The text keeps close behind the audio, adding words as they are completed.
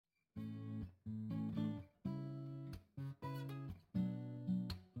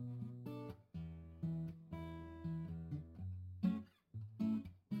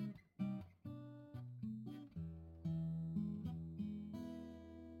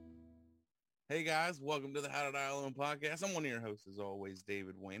Hey guys, welcome to the How Did I Alone podcast. I'm one of your hosts as always,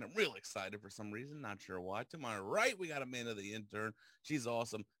 David Wayne. I'm real excited for some reason, not sure why. To my right, we got Amanda the intern. She's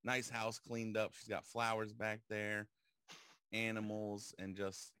awesome. Nice house cleaned up. She's got flowers back there, animals, and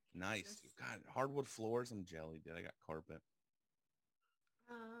just nice. Just God, hardwood floors. I'm jelly, dude. I got carpet.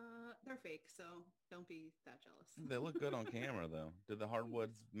 they're fake, so don't be that jealous. They look good on camera though. Did the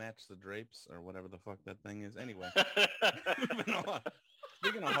hardwoods match the drapes or whatever the fuck that thing is? Anyway, moving on.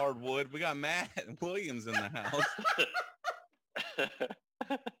 Speaking of hardwood, we got Matt Williams in the house.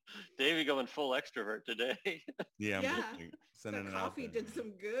 Davey going full extrovert today. Yeah, I'm Yeah, just like, the sending it out coffee there. did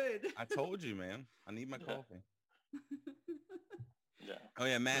some good. I told you, man. I need my coffee. Yeah. Oh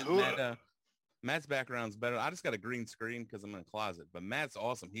yeah, Matt's background's better. I just got a green screen because I'm in a closet, but Matt's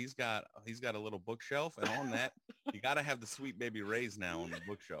awesome. He's got a little bookshelf, and on that, you got to have the Sweet Baby Ray's now on the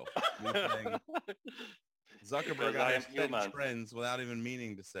bookshelf. New thing. Zuckerberg Because I am set human. trends without even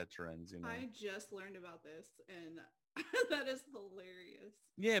meaning to set trends, you know. I just learned about this, and that is hilarious.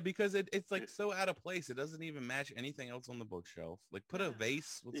 Yeah, because it's like so out of place. It doesn't even match anything else on the bookshelf. Like put a Yeah.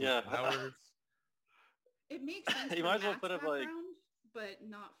 vase with some Yeah. flowers. It makes sense You for might as well Matt's put up, like- background, but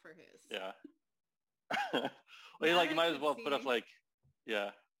not for his. Yeah. That You I might as could well put up see. yeah.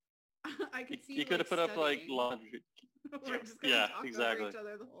 I could see You could have put up like studying. laundry. We're just gonna Yeah, talk exactly. over each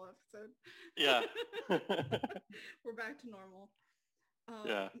other the whole episode. Yeah. We're back to normal.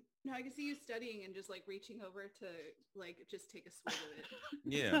 Yeah. No, I can see you studying and just like reaching over to like just take a swig of it.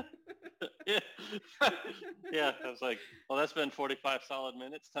 Yeah. Yeah. Yeah. I was like, well, that's been 45 solid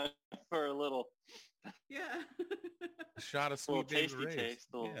minutes. Time for a little Yeah. A shot of Sweet Baby tasty Ray's. taste.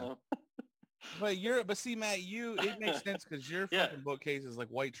 Yeah. But see, Matt, it makes sense because your Yeah. fucking bookcase is like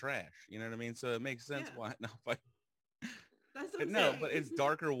white trash. You know what I mean? So it makes sense Yeah. why. No, but, That's what but I'm no, saying. but it's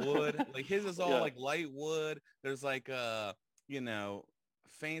darker wood. Like his is all Yeah. like light wood. There's like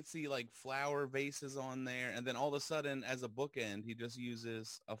fancy like flower vases on there, and then all of a sudden, as a bookend, he just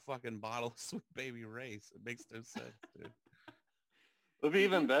uses a fucking bottle of Sweet Baby Ray's. It makes no sense, dude. It would be You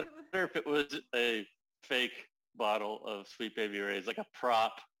even think better if it was a fake bottle of Sweet Baby Ray's, like a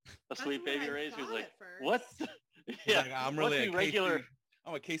prop of That's Sweet what Baby I Ray's. He was thought like, at first. what? He's Yeah. like, I'm What's really the a regular? Casey,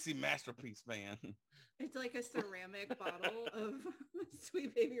 I'm a Casey Masterpiece fan. It's like a ceramic bottle of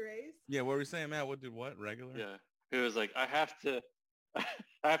Sweet Baby Ray's. Yeah, what were we saying, Matt? What did what? Regular? Yeah. He was like, I have to, I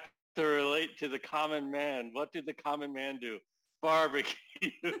have to relate to the common man. What did the common man do? Barbecue.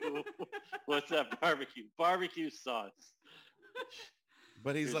 What's that barbecue? Barbecue sauce.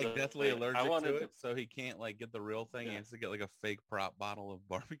 But he's He's like like, deathly I allergic wanted to to- it, so he can't like get the real thing. He Yeah. has to get like a fake prop bottle of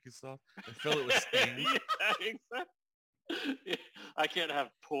barbecue sauce and fill it with Stan. Yeah, exactly. Yeah. I can't have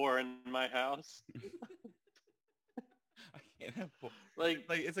pour in my house. I can't have Like,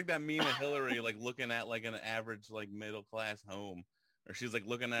 like it's like that meme of Hillary like looking at like an average like middle class home, or she's like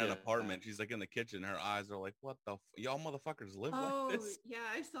looking at an Yeah. apartment. She's like in the kitchen. Her eyes are like, what the y'all motherfuckers live Oh, like this? yeah,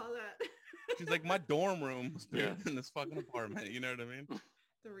 I saw that. She's like, my dorm room was bigger Yeah. than this fucking apartment. You know what I mean?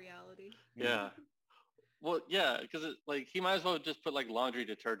 The reality. yeah. Well, yeah, because like he might as well just put like laundry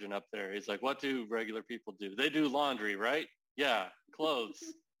detergent up there. He's like, what do regular people do? They do laundry, right? Yeah, clothes.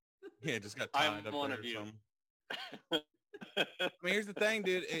 Yeah, just got I'm tied up one there of or you. something. I mean, here's the thing,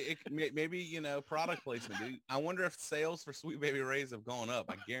 dude. Maybe product placement, dude. I wonder if sales for Sweet Baby Ray's have gone up.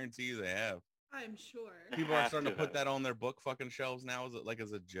 I guarantee you they have. I'm sure. People are Have starting to to put have. that on their book fucking shelves now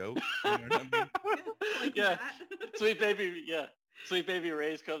as a joke. You know what I mean? Yeah, like Yeah. that. Sweet Baby, yeah. Sweet Baby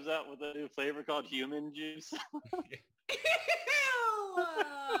Ray's comes out with a new flavor called human juice. Ew!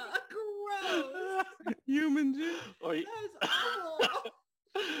 Gross. Human juice. Or That's awful.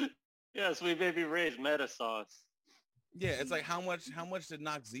 yeah, Sweet Baby Ray's meta sauce. Yeah, it's like how much did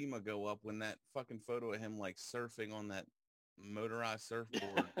Noxzema go up when that fucking photo of him like surfing on that motorized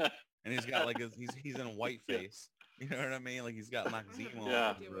surfboard, and he's got like he's in white face. You know what I mean? Like he's got I have Noxzema no on Yeah.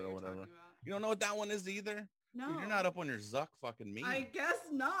 idea it what or you're whatever. talking about. You don't know what that one is either? No. Dude, you're not up on your Zuck fucking meme. I guess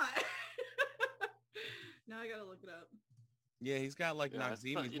not. Now I gotta look it up. Yeah, he's got like Yeah, I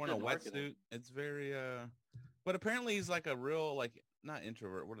Noxzema. thought He's you wearing a did marketing. wetsuit. It's very but apparently he's like a real like not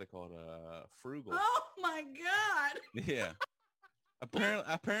introvert. What do they call it? Frugal. Oh my god. Yeah.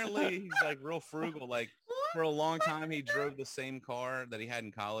 Apparently he's like real frugal. Like for a long time he drove the same car that he had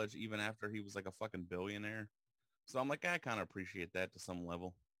in college even after he was like a fucking billionaire. So I'm like, I kind of appreciate that to some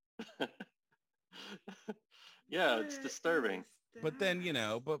level. Yeah, it's What disturbing. is But then,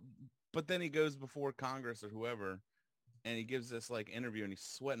 that? but then he goes before Congress or whoever and he gives this like interview and he's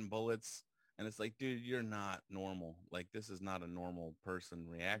sweating bullets and it's like, dude, you're not normal. Like this is not a normal person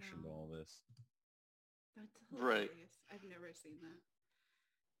reaction to No. all this. That's Right. hilarious. I've never seen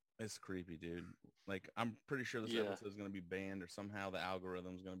that. It's creepy, dude. Like, I'm pretty sure this Yeah. episode is going to be banned or somehow the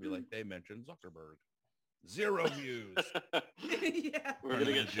algorithm's going to be like, they mentioned Zuckerberg. 0 views. Yeah. We're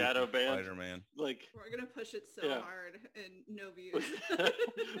gonna get shadow banned. Spider-Man. Like, We're gonna push it so Yeah. hard and no views.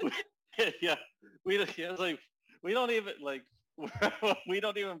 yeah, it's like we don't even like we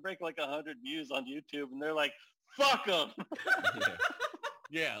don't even break like 100 views on YouTube, and they're like, "Fuck them." Yeah.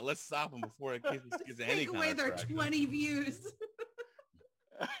 Yeah, let's stop them before it gets any Take kind away of their traction. 20 views.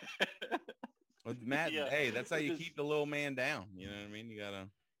 With Matt, Yeah. hey, that's how you Just- keep the little man down. You know what I mean? You gotta.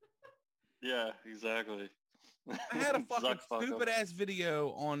 Yeah, exactly. I had a fucking Zuck fuck 'em. stupid ass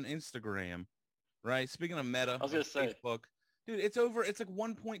video on Instagram, right? Speaking of Meta, I was gonna like say. Facebook, dude, it's like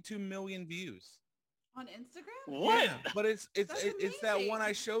 1.2 million views. On Instagram? What? Yeah, but it's That's that one amazing.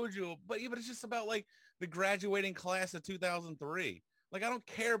 I showed you. But it's just about like the graduating class of 2003. Like, I don't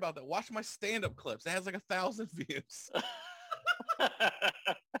care about that. Watch my stand-up clips. It has like 1,000 views.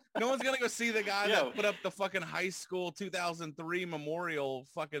 No one's gonna go see the guy Yeah. that put up the fucking high school 2003 memorial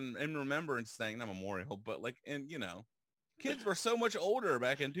fucking in remembrance thing. Not memorial, but like, and kids were so much older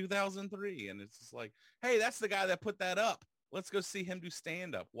back in 2003, and it's just like, hey, that's the guy that put that up. Let's go see him do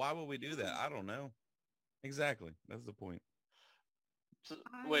stand-up. Why would we do that? I don't know. Exactly. That's the point. So-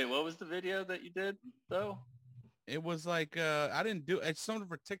 Wait, what was the video that you did though? It was like, I didn't do it's something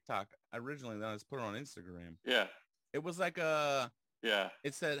for TikTok originally. Then I just put it on Instagram. Yeah, It was like yeah.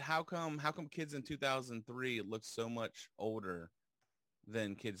 it said, how come kids in 2003 look so much older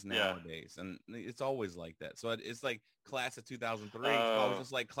than kids Yeah. nowadays? And it's always like that. So it's like class of 2003. So I was Oh.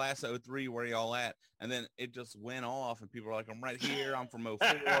 just like, class of 03, where y'all at? And then it just went off and people were like, I'm right here. I'm from 04.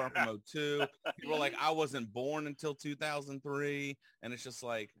 I'm from 02. People are like, I wasn't born until 2003. And it's just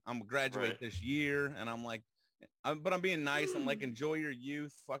like, I'm gonna graduate Right. this year. And I'm like, but I'm being nice. I'm like, enjoy your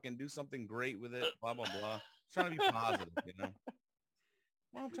youth. Fucking do something great with it. Blah, blah, blah. Trying to be positive,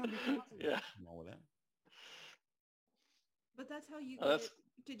 Well, I'm trying to be positive. Yeah. I'm all with that. But that's how you Oh, that's-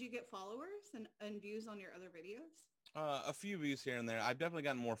 did you get followers and views on your other videos? A few views here and there. I've definitely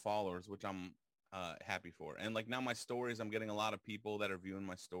gotten more followers, which I'm happy for. And like now my stories, I'm getting a lot of people that are viewing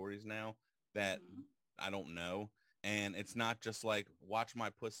my stories now that Mhm. I don't know. And it's not just like watch my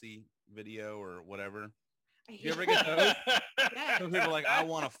pussy video or whatever. I You ever hate get those? Yeah. Some people are like, I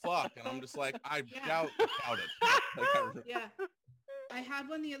want to fuck. And I'm just like, I Yeah. doubt it. Like, Yeah. I had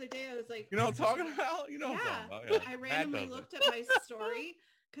one the other day. I was like, you know what I'm talking about? You know what I'm yeah. talking about. I Matt randomly does it. looked at my story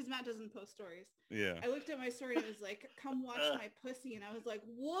because Matt doesn't post stories. Yeah. I looked at my story and it was like, come watch my pussy. And I was like,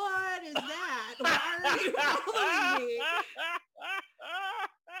 what is that? Why are you following me?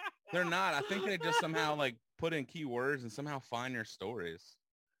 They're not. I think they just somehow like put in keywords and somehow find your stories.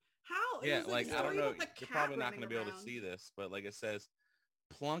 How? It Yeah, was a like I don't story know. with a You're cat probably not running going to be able to around. see this, but like it says,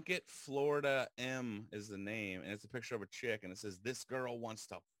 Plunkett, Florida M is the name, and it's a picture of a chick, and it says, "This girl wants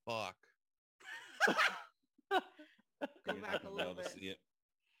to fuck." Go You're back not a gonna be little able to bit. see it.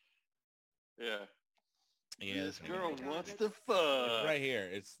 Yeah. Yeah, This it's girl Oh my God, wants to that's- fuck. right here.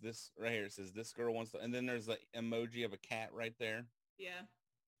 It's this right here. It says, "This girl wants to," and then there's the emoji of a cat right there. Yeah.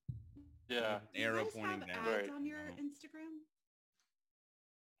 Yeah. An Do you arrow guys pointing have down. ads Right. on your No. Instagram?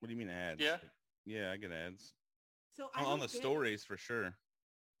 What do you mean ads? Yeah. Yeah, I get ads So I on the don't get- stories for sure.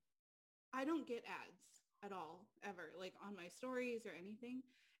 I don't get ads at all, ever, like on my stories or anything.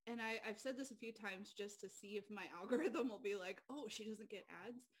 And I've said this a few times just to see if my algorithm will be like, oh, she doesn't get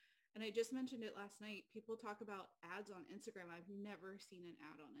ads. And I just mentioned it last night. People talk about ads on Instagram. I've never seen an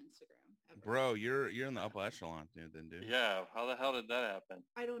ad on Instagram ever. Bro, you're in the upper echelon, dude. Yeah. How the hell did that happen?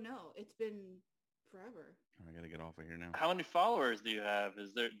 I don't know. It's been forever. I gotta get off of here now. How many followers do you have?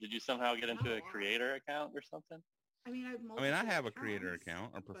 Did you somehow get into Not a a lot. creator account or something? I mean, I have I multiple mean, I have a creator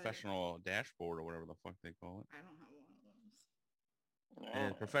accounts, account, or but professional dashboard, or whatever the fuck they call it. I don't have one of those.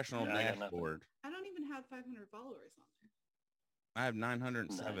 And professional Yeah, I got nothing. dashboard. I don't even have 500 followers on there. I have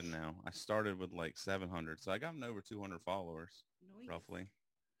 907 Nice. now. I started with like 700, so I got over 200 followers, Nice. roughly.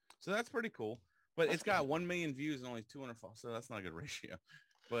 So that's pretty cool. But That's it's got 1 million views and only 200 followers, so that's not a good ratio.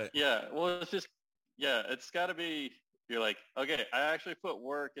 But Yeah. Well, it's just, yeah, it's got to be, you're like, okay, I actually put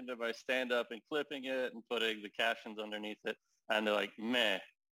work into my stand-up and clipping it and putting the captions underneath it. And they're like, meh.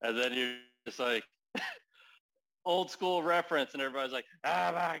 And then you're just like, old school reference. And everybody's like,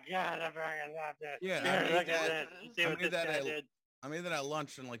 oh my God, I fucking love this. Yeah, Here, I made look that- at this. See I what made this that guy at- did. I made that at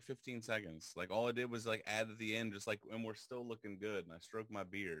lunch in like 15 seconds. Like all I did was like add at the end, just like, and we're still looking good. And I stroked my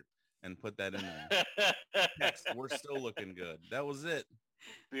beard and put that in there. Text, we're still looking good. That was it.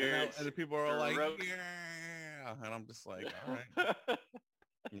 Beards. And the people are all like, strokes. yeah. And I'm just like, all right.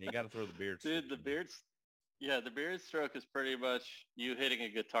 You got to throw the beard. Dude, the beard stroke is pretty much you hitting a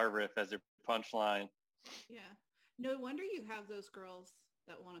guitar riff as your punchline. Yeah. No wonder you have those girls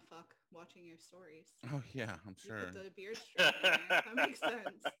that want to fuck watching your stories. Oh yeah, I'm You sure. put the beard strip in there. That makes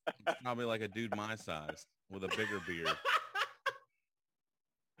sense. Probably like a dude my size with a bigger beard.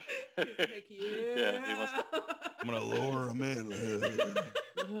 He's like, yeah. Yeah, he wants I'm gonna lure him in.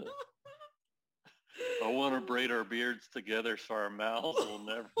 I want to braid our beards together so our mouths will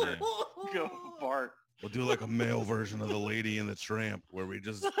never go apart. We'll do like a male version of the Lady and the Tramp, where we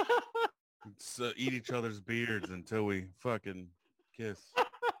just eat each other's beards until we fucking kiss. You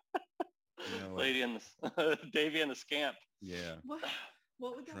know, like, Lady and the Davy and the Scamp. yeah,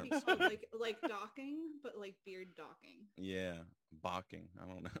 What would that be Shrimp. called? Like docking, but like beard docking. yeah, bocking. I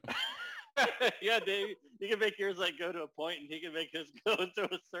don't know. Yeah, Davy. You can make yours like go to a point, and he can make his go into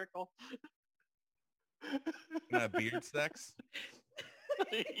a circle. Can I have beard sex?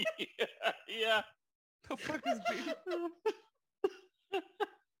 Yeah. The fuck is beard?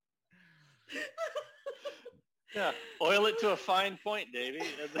 Yeah, oil it to a fine point, Davey.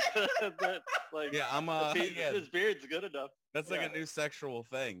 Like, Yeah, I'm yeah, his beard's good enough. that's like yeah. a new sexual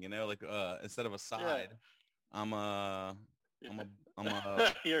thing, you know, like instead of a side, I'm a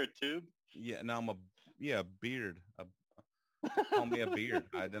You're a tube. yeah, no, I'm a beard. Call me a beard.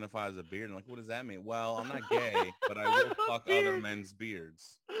 I identify as a beard. And like, what does that mean? Well, I'm not gay, but I will fuck other Beard. men's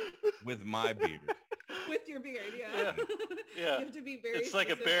beards with my beard. With your beard, yeah. Yeah. Yeah. You have to be very It's like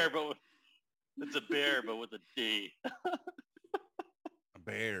a specific. bear, but it's a bear, but with a D. A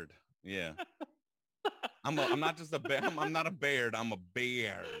beard. Yeah. I'm not just a bear. I'm not a beard. I'm a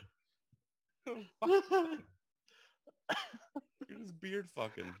beard. You're just beard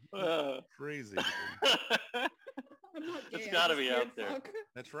fucking. Uh, Crazy. Dude. I'm not gay, It's I gotta just be beard out there. fuck.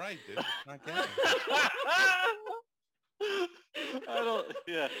 That's right, dude. It's not gay.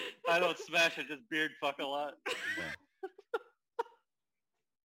 I don't smash it, just beard fuck a lot. Yeah.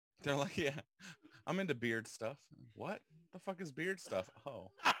 They're like, yeah, I'm into beard stuff. What the fuck is beard stuff? Oh,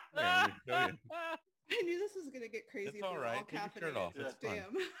 yeah, let me show you. I knew this was gonna get crazy. It's if we all were right. all Take your shirt caffeinated. off. It's fine. Damn.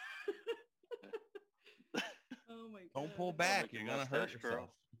 Oh my god. Don't pull back. Like a You're gonna hurt mustache curl. yourself.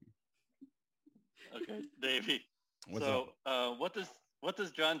 Okay, Davey. What's So, up? what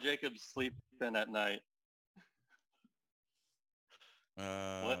does John Jacobs sleep in at night?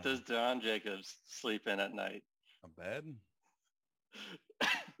 What does John Jacobs sleep in at night? A bed?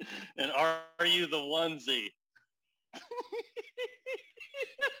 And are you the onesie?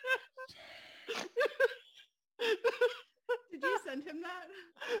 Did you send him that?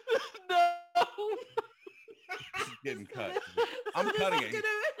 No. This is getting cut. So I'm this cutting is it.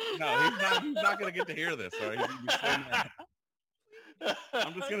 gonna- No, he's not gonna get to hear this. All right, he's gonna be so mad.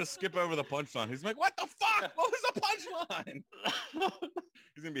 I'm just gonna skip over the punchline. He's like, "What the fuck? What was the punchline?"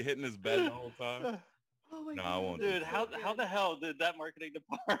 He's gonna be hitting his bed the whole time. Oh my No, god. I won't. Dude, how the hell did that marketing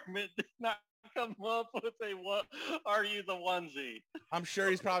department not come up with a what? Are you the onesie? I'm sure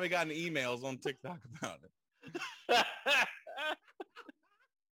he's probably gotten emails on TikTok about it.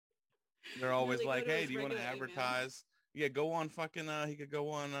 They're always Really like, go to "Hey, his do you want to regular email. advertise?" Yeah, go on fucking. He could go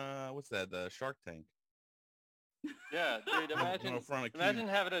on. What's that? The Shark Tank. Yeah, dude, Go in front of imagine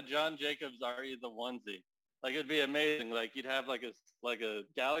having a John Jacobs Are You the Onesie? Like it'd be amazing. Like you'd have like a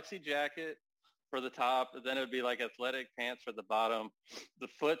Galaxy jacket for the top, and then it would be like athletic pants for the bottom. The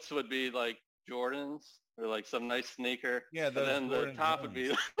foots would be like Jordans or like some nice sneaker. Yeah, And those then the Jordan top would be,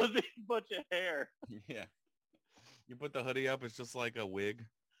 ones. would be a bunch of hair. Yeah. You put the hoodie up, it's just like a wig.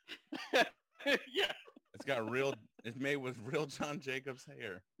 Yeah. It's got it's made with real John Jacobs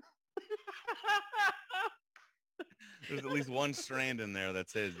hair. There's at least one strand in there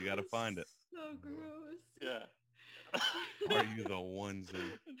that's his. You got to find it. So gross. Yeah. Are you the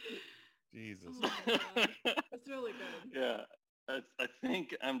onesie? Jesus. Oh my god. That's really good. Yeah. I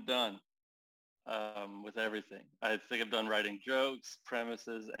think I'm done with everything. I think I'm done writing jokes,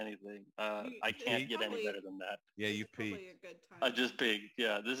 premises, anything. I can't get any better than that. Yeah, you It's probably peaked. a good time. I just peaked.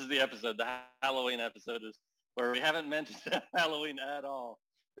 Yeah, this is the episode. The Halloween episode is where we haven't mentioned Halloween at all.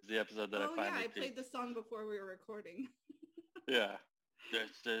 Is the episode that I Oh finally yeah, I peaked. played the song before we were recording. Yeah, this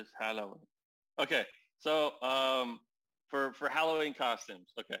is Halloween. Okay, so for Halloween costumes.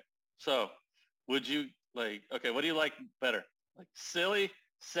 Okay, so would you like? Okay, what do you like better? Like silly,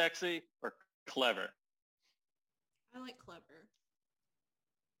 sexy, or clever? I like clever.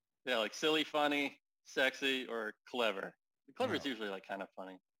 Yeah, like silly, funny, sexy, or clever. Clever is No. usually like kind of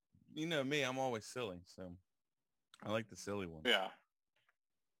funny. You know me, I'm always silly, so I like the silly one. Yeah.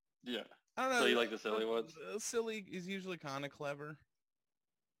 Yeah. I don't know. So you like the silly ones? Silly is usually kind of clever.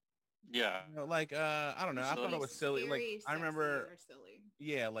 Yeah. You know, like I don't know. I thought it was silly. Like Scary, I remember, sexy, or silly.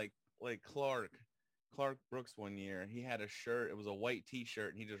 yeah, like Clark Brooks one year. He had a shirt. It was a white T-shirt,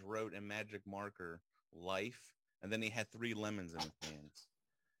 and he just wrote in magic marker "life," and then he had 3 lemons in his hands.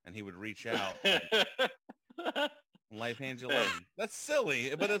 and he would reach out. Life hands you lemon. That's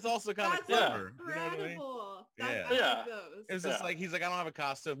silly, but it's also kind of That's clever. You know what I mean? incredible. Yeah. I Yeah. like those. It was just like, he's like, I don't have a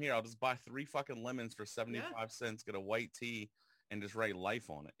costume here. I'll just buy 3 fucking lemons for 75 Yeah. cents, get a white tee, and just write life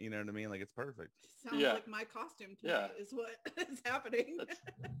on it. You know what I mean? Like, it's perfect. Sounds Yeah. like my costume tonight is what is happening.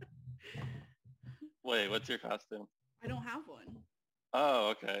 Wait, what's your costume? I don't have one. Oh,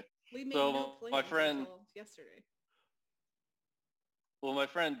 okay. We made So, no plans my friend- until yesterday. Well, my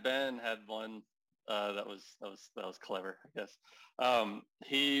friend Ben had one that was clever, I guess.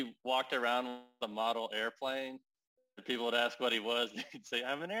 He walked around with a model airplane. And people would ask what he was, and he'd say,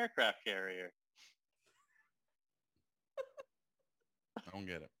 "I'm an aircraft carrier." I don't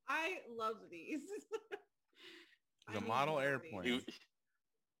get it. I love these. It's a I model love airplane. these.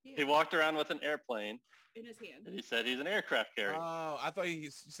 He walked around with an airplane, In his hand. and he said he's an aircraft carrier. Oh, I thought he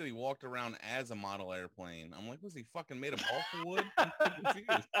said he walked around as a model airplane. I'm like, was he fucking made of balsa wood? I'm so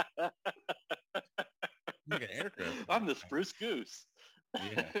confused. Like an aircraft. I'm the spruce goose.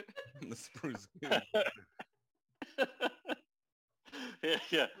 Yeah, I'm the spruce goose.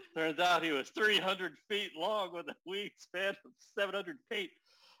 Yeah. Turns out he was 300 feet long with a wingspan of 700 feet.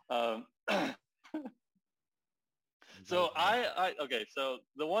 So okay. So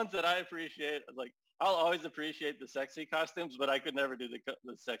the ones that I appreciate, like, I'll always appreciate the sexy costumes, but I could never do the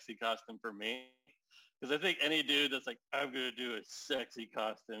sexy costume for me. Because I think any dude that's like, I'm going to do a sexy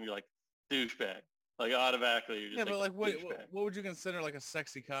costume, you're like, douchebag. Like, automatically, you're just Yeah, but like, what douchebag. would you consider like a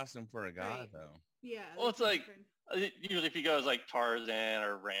sexy costume for a guy Right. though? Yeah. Well, it's that's like, different. usually if he goes like Tarzan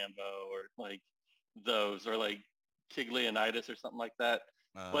or Rambo or like those, or like King Leonidas or something like that.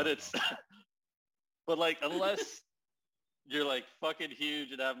 But it's, but like, unless you're like fucking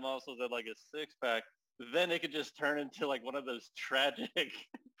huge and have muscles and like a six pack, then it could just turn into like one of those tragic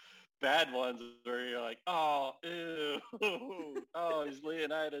bad ones where you're like, oh, ew, oh, he's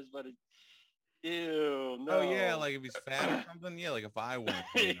Leonidas, but ew, no. Oh yeah, like if he's fat or something. Yeah, like if I went,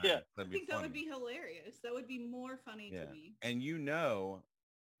 Yeah. I think that would be hilarious. That would be more funny to me. And you know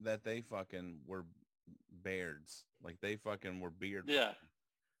that they fucking were beards. Like they fucking were beard. Yeah.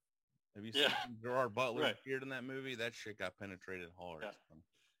 Have you seen Yeah. Gerard Butler's Right. beard in that movie? That shit got penetrated hard. Yeah. So.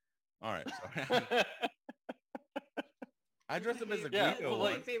 All right, sorry. I dressed up as a Yeah, Guido well,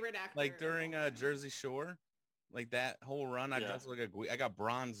 once, my favorite actor. like during of all time. Jersey Shore. Like that whole run, I Yeah. dressed like a Guido. I got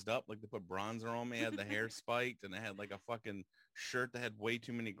bronzed up, like they put bronzer on me. I had the hair spiked, and I had like a fucking shirt that had way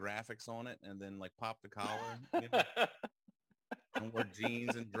too many graphics on it, and then like popped the collar, you know, and wore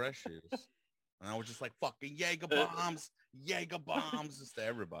jeans and dress shoes. And I was just like, fucking Jaeger bombs, just to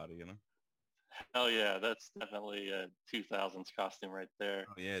everybody, you know. Hell yeah, that's definitely a 2000s costume right there.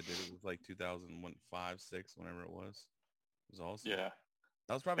 Oh yeah, dude, it was like 2005, 6, whenever it was. It was awesome. Yeah.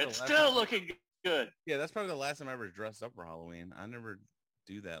 That was probably It's the last still time. looking good. Yeah, that's probably the last time I ever dressed up for Halloween. I never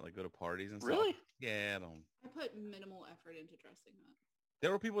do that, like go to parties and stuff. Really? Yeah, I don't. I put minimal effort into dressing up.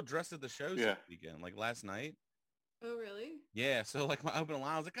 There were people dressed at the shows Yeah. this weekend, like last night. Oh, really? Yeah, so like my open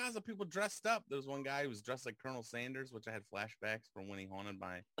line, I was like, guys, the people dressed up. There was one guy who was dressed like Colonel Sanders, which I had flashbacks from when he haunted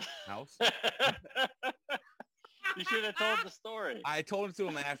my house. You should have told the story. I told him to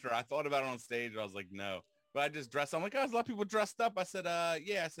him after. I thought about it on stage. I was like, no. But I just dressed. I'm like, guys, a lot of people dressed up. I said,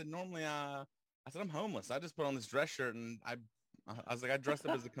 yeah. I said, normally, I said, I'm homeless. I just put on this dress shirt and I was like, I dressed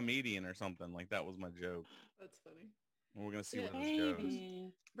up as a comedian or something. Like that was my joke. That's funny. And we're going to see Yeah. where this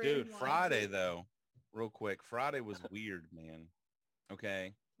goes. Brandon Dude, wanted Friday to- though, real quick. Friday was weird, man.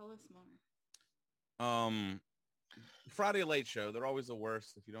 Okay. Tell us more. Friday late show, they're always the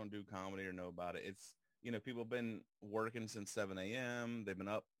worst if you don't do comedy or know about it. It's, you know, people have been working since 7 a.m. They've been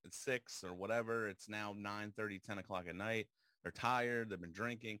up at 6 or whatever. It's now 9:30, 10 o'clock at night. They're tired. They've been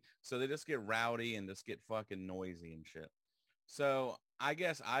drinking. So they just get rowdy and just get fucking noisy and shit. So I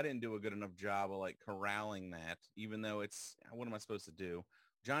guess I didn't do a good enough job of like corralling that, even though it's, what am I supposed to do?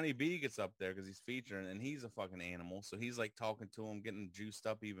 Johnny B gets up there because he's featuring and he's a fucking animal. So he's like talking to him, getting juiced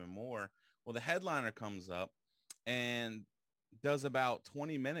up even more. Well, the headliner comes up and does about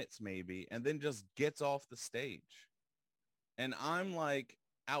 20 minutes maybe, and then just gets off the stage. And I'm like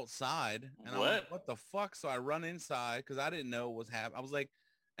outside and I'm like, what the fuck? So I run inside because I didn't know what was happening. I was like,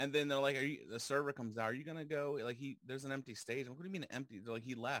 and then they're like, the server comes out, are you going to go? Like there's an empty stage. I'm like, what do you mean empty? They're like,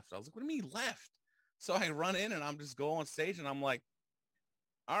 he left. I was like, what do you mean he left? So I run in and I'm just go on stage and I'm like,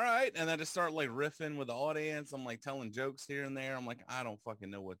 all right. And I just start like riffing with the audience. I'm like telling jokes here and there. I'm like, I don't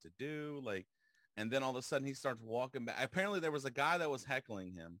fucking know what to do. Like, and then all of a sudden he starts walking back. Apparently there was a guy that was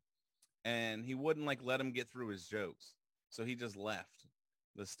heckling him and he wouldn't like let him get through his jokes. So he just left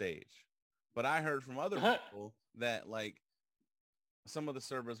the stage. But I heard from other people that like some of the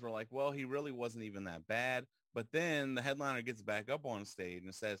servers were like, well, he really wasn't even that bad. But then the headliner gets back up on stage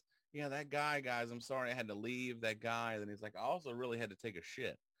and says, yeah, that guy, guys, I'm sorry I had to leave, that guy. And then he's like, I also really had to take a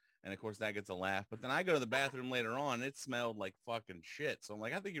shit. And of course that gets a laugh. But then I go to the bathroom later on, and it smelled like fucking shit. So I'm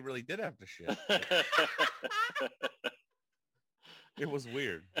like, I think you really did have to shit. It was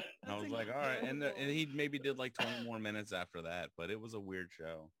weird. And I was like, all right. And he maybe did like 20 more minutes after that, but it was a weird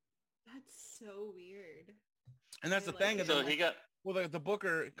show. That's so weird. And that's the thing. So he got... Well, the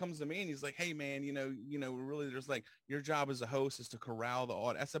booker comes to me and he's like, hey, man, really just like your job as a host is to corral the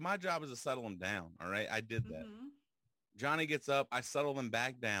audience. I said, my job is to settle them down. All right. I did that. Mm-hmm. Johnny gets up. I settle them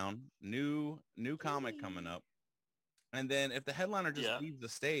back down. New comic coming up. And then if the headliner just leaves the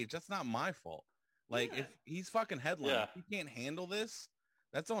stage, that's not my fault. Like if he's fucking headliner, if he can't handle this,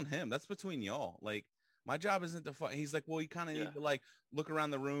 that's on him. That's between y'all. Like my job isn't to he's like, well, you kind of need to like look around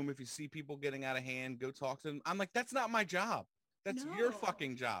the room. If you see people getting out of hand, go talk to them. I'm like, that's not my job. That's your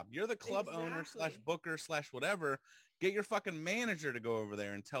fucking job. You're the club owner / booker / whatever. Get your fucking manager to go over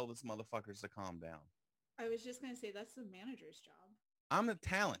there and tell this motherfuckers to calm down. I was just going to say that's the manager's job. I'm the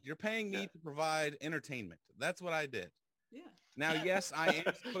talent. You're paying me to provide entertainment. That's what I did. Yeah. Now, yes, I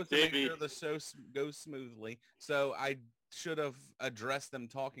am supposed to make sure the show goes smoothly. So I should have addressed them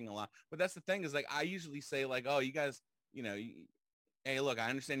talking a lot. But that's the thing is like, I usually say like, oh, you guys, hey, look,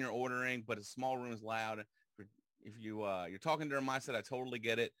 I understand you're ordering, but a small room is loud. If you're talking during my set, I totally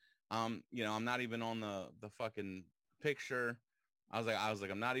get it. I'm not even on the fucking picture. I was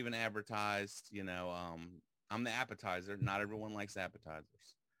like, I'm not even advertised. I'm the appetizer. Not everyone likes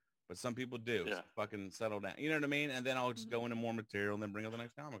appetizers, but some people do. Yeah. So fucking settle down. You know what I mean? And then I'll just go into more material and then bring up the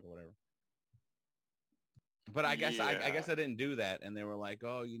next comic or whatever. But I guess I guess I didn't do that, and they were like,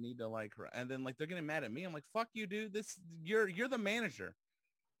 "Oh, you need to like," and then like they're getting mad at me. I'm like, "Fuck you, dude! You're the manager."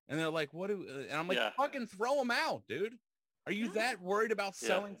 And they're like, what do, and I'm like, fucking throw them out, dude. Are you that worried about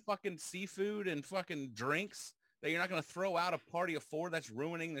selling fucking seafood and fucking drinks that you're not going to throw out a party of 4 that's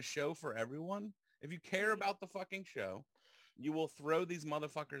ruining the show for everyone? If you care about the fucking show, you will throw these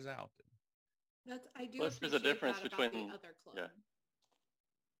motherfuckers out. I do Plus, there's a difference between the other club. Yeah.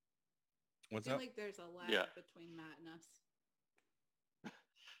 What's I feel up? like there's a lag between Matt and us.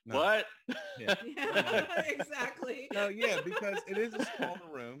 No. What? Yeah. Exactly. No, yeah, because it is a smaller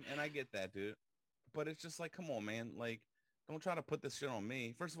room, and I get that, dude. But it's just like, come on, man. Like, don't try to put this shit on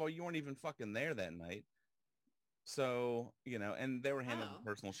me. First of all, you weren't even fucking there that night. So, and they were handling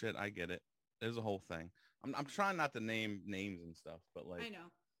personal shit. I get it. There's a whole thing. I'm trying not to name names and stuff, but like, I know.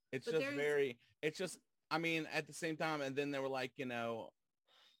 It's just I mean, at the same time, and then they were like, he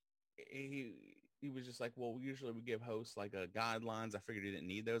was just like, well, usually we give hosts like guidelines. I figured he didn't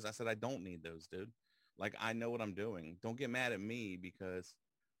need those. I said, I don't need those, dude. Like, I know what I'm doing. Don't get mad at me because,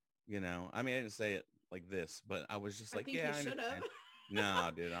 I mean, I didn't say it like this, but I was just like, I should have. No,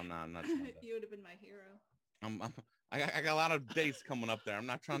 dude, I'm not You would have been my hero. I got a lot of dates coming up there. I'm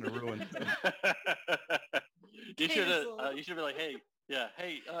not trying to ruin them. You should be like, hey,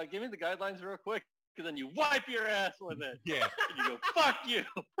 give me the guidelines real quick. And then you wipe your ass with it. Yeah. And you go, fuck you.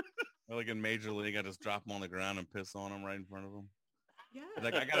 Or like in Major League, I just drop them on the ground and piss on them right in front of them. Yeah.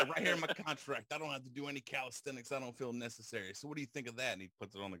 Like, I got it right here in my contract. I don't have to do any calisthenics. I don't feel necessary. So what do you think of that? And he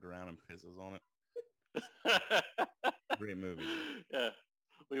puts it on the ground and pisses on it. Great movie. Yeah.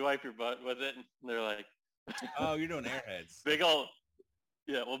 We wipe your butt with it. And they're like, oh, you're doing Airheads. Big old,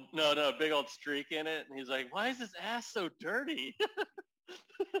 big old streak in it. And he's like, why is his ass so dirty?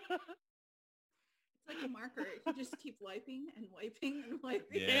 It's like a marker. You just keep wiping and wiping and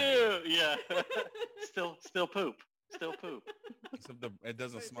wiping. Yeah. Ew, yeah. Still poop. Still poop. Except it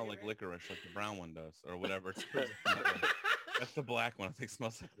doesn't smell like licorice like the brown one does or whatever. That's the black one. I think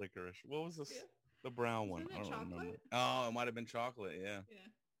smells like licorice. What was this? Yeah. The brown one. I don't remember. Oh, it might have been chocolate. Yeah.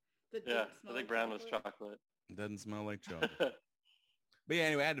 Yeah. I think brown was chocolate. It doesn't smell like chocolate. But yeah,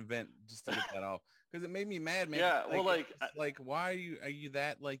 anyway, I had to vent just to get that off because it made me mad, man. Yeah, like, why are you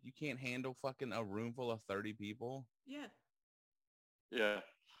that like you can't handle fucking a room full of 30 people? Yeah. Yeah,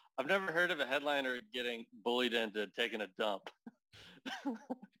 I've never heard of a headliner getting bullied into taking a dump. You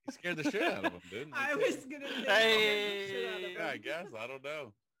scared the shit out of him, dude. I was gonna say, hey, yeah, I guess I don't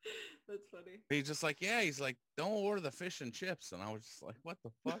know. That's funny. He's just like, yeah, he's like, don't order the fish and chips, and I was just like, what the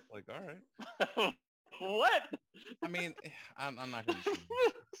fuck? Like, all right. What? I mean, I'm not gonna.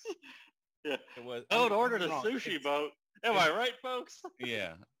 Yeah. It was. Don't order the sushi boat. Am I right, folks?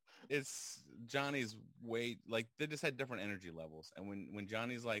 Yeah. It's Johnny's weight. Like they just had different energy levels, and when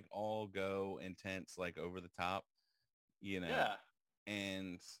Johnny's like all go intense, like over the top, Yeah.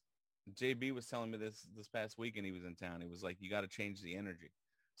 And JB was telling me this past weekend he was in town. He was like, you got to change the energy.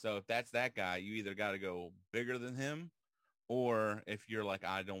 So if that's that guy, you either got to go bigger than him Or if you're like,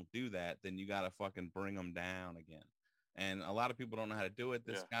 I don't do that, then you got to fucking bring them down again. And a lot of people don't know how to do it.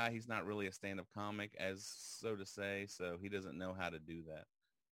 This guy, he's not really a stand-up comic, as so to say, so he doesn't know how to do that.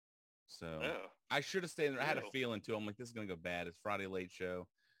 So I should have stayed there. I had a feeling too. I'm like, this is gonna go bad. It's Friday Late Show,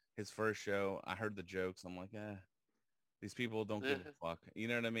 his first show. I heard the jokes. I'm like, these people don't give a fuck. You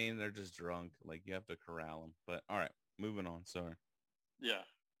know what I mean? They're just drunk. Like, you have to corral them. But all right, moving on. Sorry. Yeah,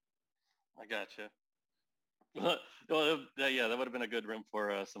 I gotcha. Well, yeah, that would have been a good room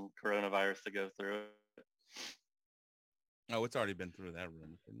for some coronavirus to go through. Oh, it's already been through that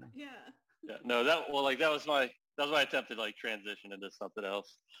room. Yeah. Yeah. No, that was my attempt to like transition into something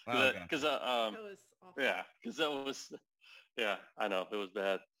else. Because that was awful. Yeah, because that was, yeah, I know it was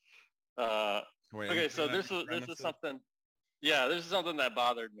bad. Wait, okay, so this is something. Yeah, this is something that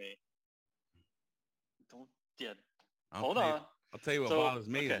bothered me. Hold on. I'll tell you what bothers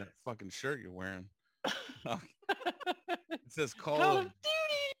me is that fucking shirt you're wearing. It says Call of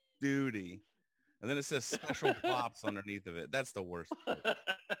Duty. And then it says special plops underneath of it. That's the worst part.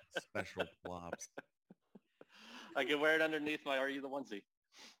 Special plops. I can wear it underneath my Are You the Onesie?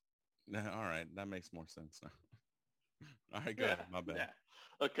 No, all right. That makes more sense now. All right, go ahead. My bad.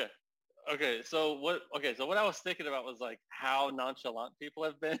 Yeah. Okay. So what I was thinking about was like how nonchalant people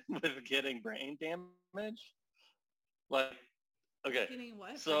have been with getting brain damage. Like, okay. Getting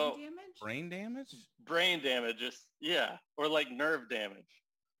what? So, brain damage? Brain damage, or like nerve damage.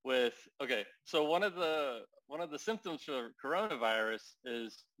 So one of the symptoms for coronavirus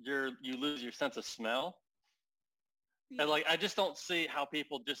is you lose your sense of smell. Yeah. And like, I just don't see how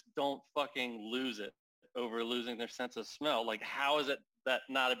people just don't fucking lose it over losing their sense of smell. Like, how is it that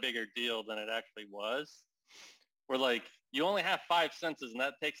not a bigger deal than it actually was? Where like, you only have 5 senses and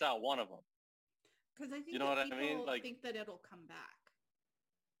that takes out one of them. Because I think you know what I mean? Like, think that it'll come back.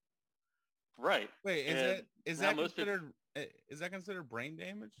 Right. Wait, is that considered brain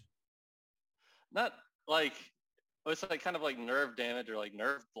damage? Not like, it's like kind of like nerve damage or like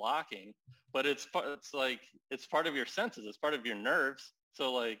nerve blocking, but it's part of your senses. It's part of your nerves.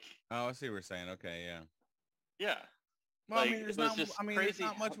 So like. Oh, I see what you're saying. Okay, yeah. Yeah. Well, like, there's not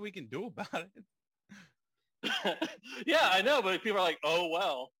much we can do about it. Yeah, I know, but people are like, oh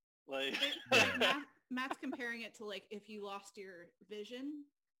well. Like Matt's comparing it to like if you lost your vision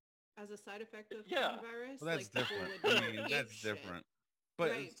as a side effect of coronavirus. Well, that's like, different. I mean, that's different.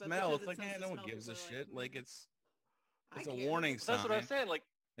 But right, smell, it's like, no one gives a shit. Like, it's a warning sign. That's what I'm saying. Like,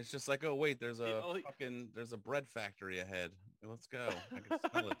 it's just like, oh wait, there's a bread factory ahead. Let's go. I can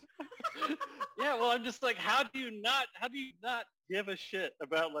smell it. Yeah, well, I'm just like, how do you not give a shit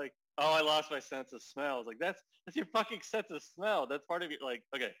about like, oh, I lost my sense of smell? It's like, that's your fucking sense of smell. That's part of your, like,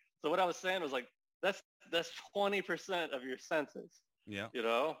 okay. So what I was saying was like, that's 20% of your senses. Yeah. You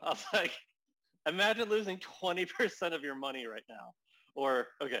know, I was like, imagine losing 20% of your money right now. Or,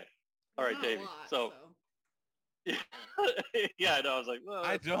 okay. All right, Davey. So. Yeah, I know. I was like, well,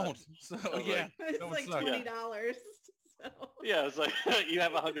 I don't. So yeah, it's like $20. So. Yeah, it's like you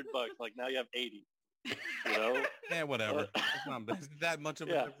have $100. Like now you have 80. You know? Yeah, whatever. It's not that much of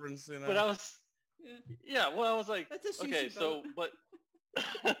a difference, you know. But I was, well, I was like, okay, so, but,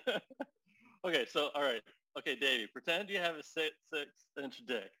 okay, so, all right, okay, Davey, pretend you have a 6-inch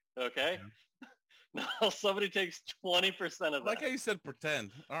dick, okay? Yeah. Now somebody takes 20% of that. I like how you said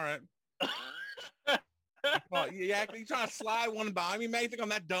pretend. All right. You trying to slide one by me, man? You think I'm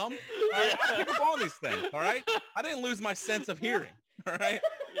that dumb? All right, I pick up on these things, all right? I didn't lose my sense of hearing, all right?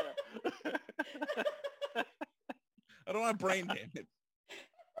 Yeah. I don't have brain damage.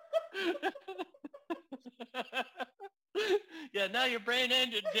 Yeah, now your brain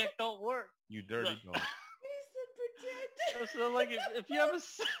and your dick don't work. You dirty dog. So like if you have a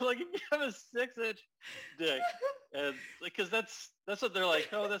 6-inch dick, and because that's what they're like,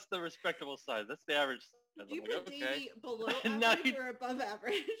 oh, that's the respectable size. That's the average size. Do you put Davey below average or above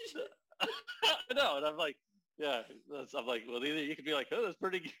average? No, and I'm like, yeah, I'm like, well, either you could be like, oh, that's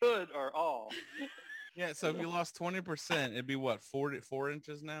pretty good, or all. Yeah, so if you lost 20%, it'd be what, 4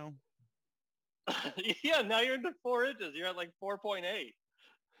 inches now? Yeah, now you're into 4 inches. You're at like 4.8.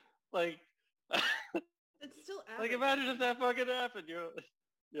 Like, it's still average. Like, imagine if that fucking happened.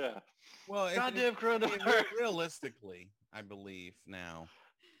 Yeah. Well, goddamn coronavirus. Realistically, I believe now,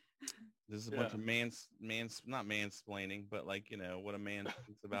 this is a bunch of not mansplaining, but like, you know, what a man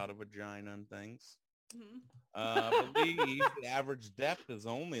thinks about a vagina and things. Mm-hmm. I believe the average depth is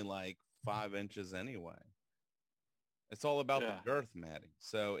only like 5 inches anyway. It's all about the girth, Maddie.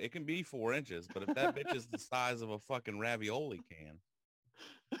 So it can be 4 inches, but if that bitch is the size of a fucking ravioli can,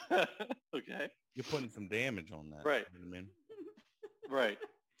 okay, you're putting some damage on that. Right. You know what I mean? Right.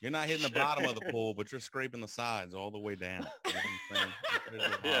 You're not hitting the bottom of the pool, but you're scraping the sides all the way down. You know what I'm saying? There's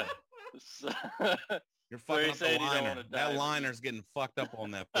your Yeah. bottom. So, You're so fucking you're up the saying you don't liner. want to That dive. liner's getting fucked up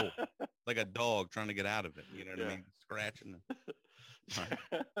on that pool. Like a dog trying to get out of it. You know what I Yeah. mean? Scratching it.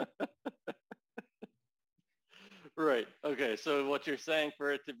 Right. Okay. So what you're saying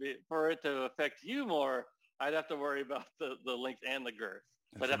for it to affect you more, I'd have to worry about the length and the girth.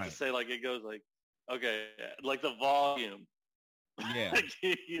 That's I'd have right. to say like it goes like, okay, like the volume. Yeah. Like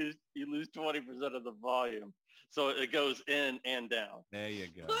you lose 20% of the volume. So it goes in and down. There you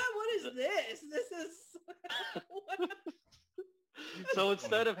go. What is this? This is what? So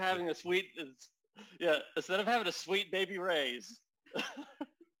instead of having a sweet baby raise.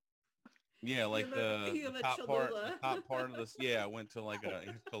 Yeah, like You the have a top part, Cholula. the top part of this. Yeah, I went to like a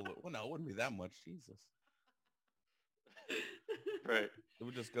Cholula. Well, no, it wouldn't be that much. Jesus. Right. It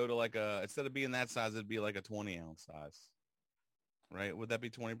would just go to like a, instead of being that size, it'd be like a 20-ounce size. Right? Would that be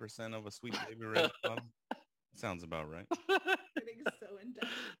 20% of a sweet baby raise bottom? Sounds about right. Getting so in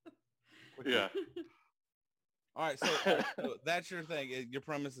depth. Yeah. All right, so that's your thing. Your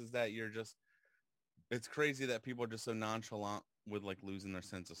premise is that you're just, it's crazy that people are just so nonchalant with like losing their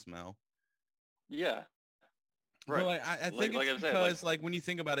sense of smell. Yeah. Right. But like, I think it's because like when you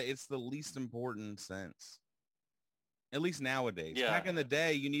think about it, it's the least important sense. At least nowadays. Yeah. Back in the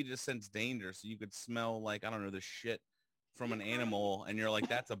day, you needed to sense danger, so you could smell like, I don't know, the shit from an animal, and you're like,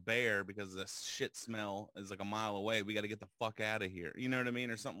 that's a bear because the shit smell is like a mile away. We got to get the fuck out of here. You know what I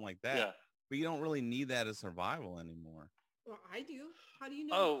mean? Or something like that. Yeah. But you don't really need that as survival anymore. Well, I do. How do you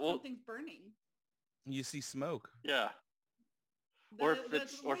know something's burning? You see smoke. Yeah. Or if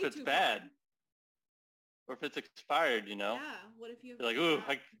it's bad. Or if it's expired, you know? Yeah. What if you You're like, ooh,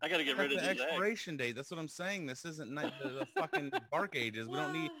 I got to get rid of the these expiration date. That's what I'm saying. This isn't the fucking dark ages. We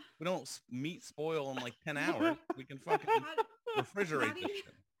don't meat spoil in like 10 hours. We can fucking refrigerate this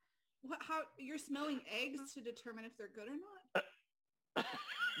shit. How you're smelling eggs to determine if they're good or not?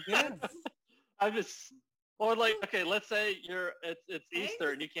 Yeah. I just, or like, okay, let's say it's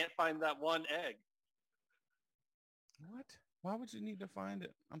Easter and you can't find that one egg. What? Why would you need to find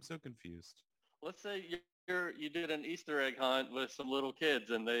it? I'm so confused. Let's say you did an Easter egg hunt with some little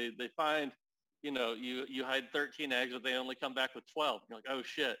kids and they find, you hide 13 eggs, but they only come back with 12. You're like, oh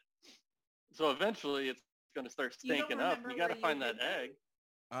shit. So eventually it's going to start stinking up. You got to find that egg.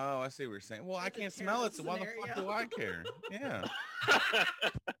 Oh, I see what you're saying. Well, I can't smell it, so why the fuck do I care? Yeah.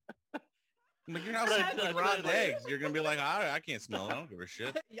 Like your house is with rotten eggs. You're going to be like, I can't smell it. I don't give a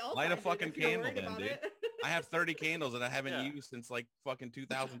shit. Light a fucking candle then, dude. I have 30 candles that I haven't used since like fucking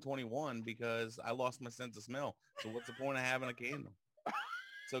 2021 because I lost my sense of smell. So what's the point of having a candle?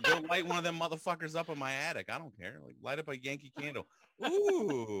 So go light one of them motherfuckers up in my attic. I don't care. Like light up a Yankee candle.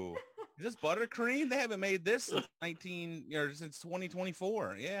 Ooh, is this buttercream? They haven't made this since since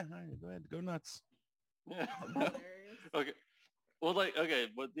 2024. Yeah, all right, go ahead, go nuts. Yeah. Okay. Well,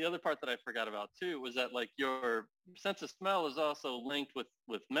 but the other part that I forgot about too was that like your sense of smell is also linked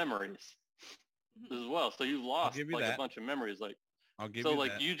with memories as well. So you lost like a bunch of memories. Like, I'll give you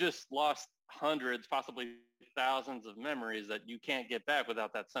that. You just lost hundreds, possibly thousands of memories that you can't get back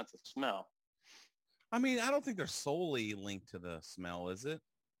without that sense of smell. I mean, I don't think they're solely linked to the smell, is it?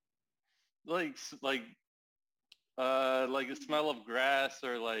 Like the smell of grass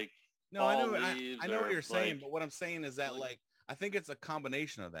or like no, I know what you're saying, but what I'm saying is that like I think it's a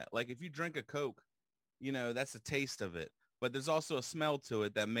combination of that. Like if you drink a Coke, that's the taste of it. But there's also a smell to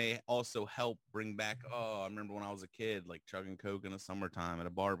it that may also help bring back, I remember when I was a kid, like chugging Coke in the summertime at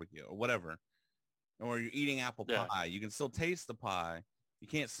a barbecue or whatever. Or you're eating apple pie. You can still taste the pie. You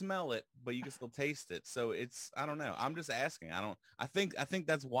can't smell it, but you can still taste it. So it's, I don't know. I'm just asking. I think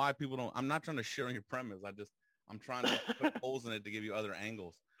that's why people don't, I'm not trying to shit on your premise. I'm trying to put holes in it to give you other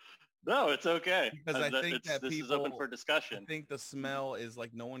angles. No, it's okay. Because I think that this is open for discussion. I think the smell is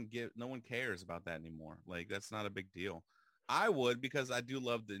like no one cares about that anymore. Like that's not a big deal. I would, because I do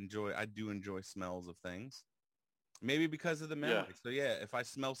enjoy smells of things. Maybe because of the memory. Yeah. So yeah, if I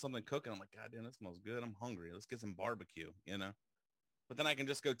smell something cooking, I'm like, God damn, that smells good. I'm hungry. Let's get some barbecue, But then I can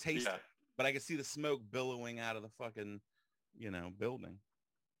just go taste it. But I can see the smoke billowing out of the fucking, building.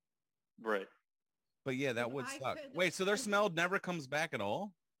 Right. But yeah, that would suck. Wait, so their smell never comes back at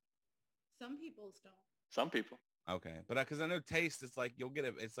all? Some people's don't. Some people. Okay. But because I know taste, it's like you'll get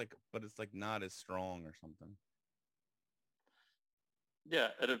it. It's like, but it's like not as strong or something. Yeah,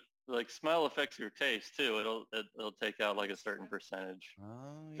 like smell affects your taste too. It'll take out like a certain percentage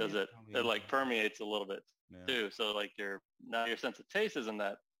because it like permeates a little bit too. So like your sense of taste isn't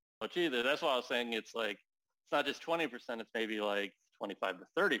that much either. That's why I was saying it's like it's not just 20%. It's maybe like 25 to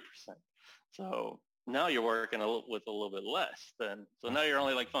 30%. So now you're working with a little bit less than, so now you're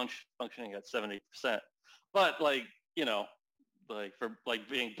only like functioning at 70%. But like, like for like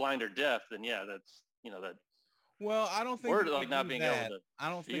being blind or deaf, then yeah, that's, that Well, I don't think we're they're like gonna not do being that. able to I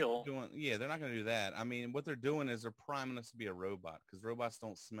don't feel. think they're doing. Yeah, they're not going to do that. I mean, what they're doing is they're priming us to be a robot because robots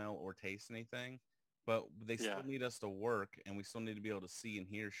don't smell or taste anything, but they Yeah. still need us to work, and we still need to be able to see and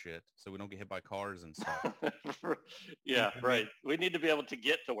hear shit, so we don't get hit by cars and stuff. Yeah, what I mean? right. We need to be able to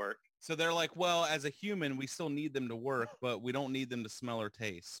get to work. So they're like, well, as a human, we still need them to work, but we don't need them to smell or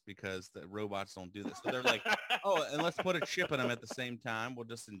taste because the robots don't do this. So they're like, oh, and let's put a chip in them at the same time. We'll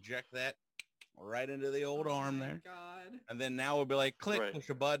just inject that right into the old arm there. God. And then now we'll be like, click, Right. push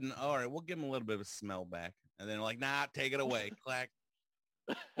a button. All right, we'll give them a little bit of a smell back. And then like, nah, take it away. Clack.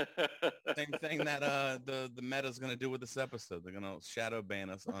 Same thing that the Meta's gonna do with this episode. They're gonna shadow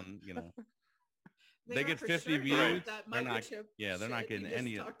ban us on, They are get for 50 sure views. with that They're not. microchip Yeah, they're not shit you getting just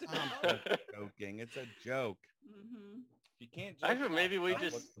any of talked it. about. I'm joking. It's a joke. Mhm. You can't joke. Actually, maybe we about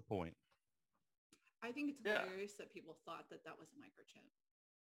just- What's the point? I think it's Yeah. hilarious that people thought that was a microchip.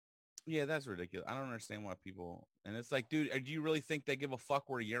 Yeah, that's ridiculous. I don't understand why people. And it's like, dude, do you really think they give a fuck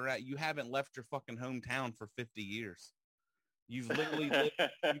where you're at? You haven't left your fucking hometown for 50 years. You've literally lived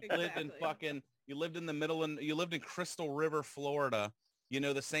you lived in the middle and you lived in Crystal River, Florida.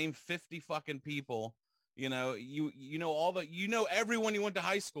 The same 50 fucking people. You know everyone you went to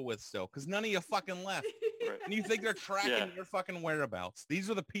high school with still, because none of you fucking left. Right. And you think they're tracking Yeah. your fucking whereabouts. These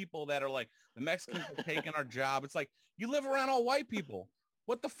are the people that are like, the Mexicans are taking our job. It's like, you live around all white people.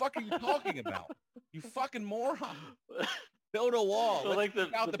 What the fuck are you talking about? You fucking moron. Build a wall. Well, Let's like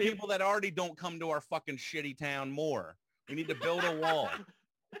take out the people that already don't come to our fucking shitty town more. We need to build a wall.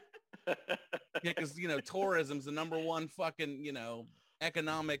 Yeah, because, tourism's the number one fucking,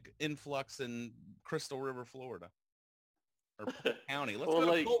 economic influx in Crystal River, Florida. Or Polk County. Let's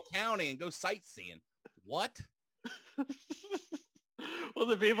go to Polk County and go sightseeing. What? Well,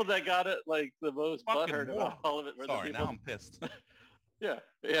 the people that got it like the most Fucking butthurt about all of it were Sorry, the people. now I'm pissed.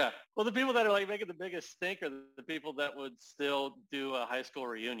 Yeah. Well, the people that are like making the biggest stink are the people that would still do a high school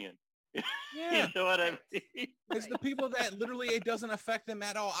reunion. Yeah. You know what I mean? It's the people that literally it doesn't affect them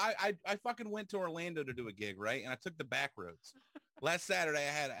at all. I fucking went to Orlando to do a gig, right? And I took the back roads. Last Saturday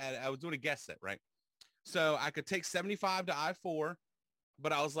I was doing a guest set, right? So I could take 75 to I-4,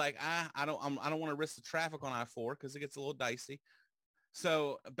 but I was like, I don't want to risk the traffic on I-4 because it gets a little dicey.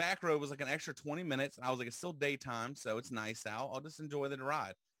 So back road was like an extra 20 minutes. And I was like, it's still daytime, so it's nice out. I'll just enjoy the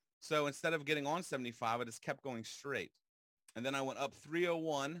ride. So instead of getting on 75, I just kept going straight. And then I went up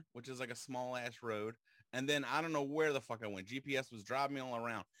 301, which is like a small ass road. And then I don't know where the fuck I went. GPS was driving me all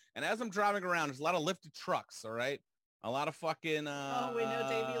around. And as I'm driving around, there's a lot of lifted trucks, all right? A lot of fucking... oh, we know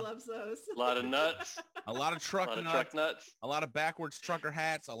Davey loves those. A lot of nuts. A lot of truck nuts. Truck nuts. A lot of backwards trucker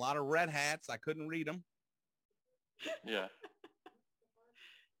hats. A lot of red hats. I couldn't read them. Yeah.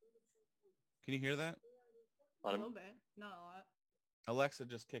 Can you hear that? A little bit. Not a lot. Alexa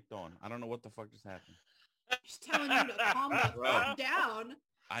just kicked on. I don't know what the fuck just happened. She's telling you to calm the fuck down.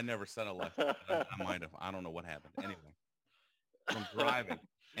 I never said Alexa. I might have. I don't know what happened. Anyway, I'm driving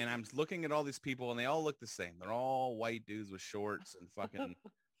and I'm looking at all these people and they all look the same. They're all white dudes with shorts and fucking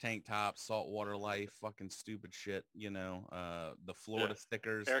tank tops, saltwater life, fucking stupid shit. The Florida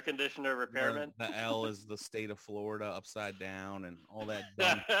stickers. Air conditioner repairman. The L is the state of Florida upside down and all that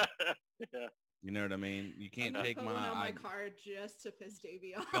dumb shit. Yeah. You know what I mean? You can't take out my card just to piss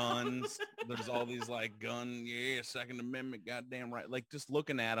Davey off. Guns. There's all these like Second Amendment, goddamn right. Like just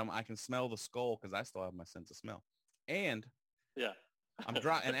looking at them, I can smell the skull because I still have my sense of smell. And yeah, I'm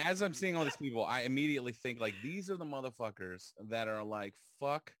driving. And as I'm seeing all these people, I immediately think like these are the motherfuckers that are like,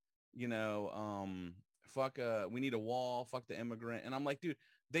 fuck, we need a wall. Fuck the immigrant. And I'm like, dude,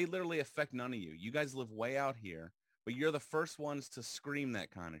 they literally affect none of you. You guys live way out here, but you're the first ones to scream that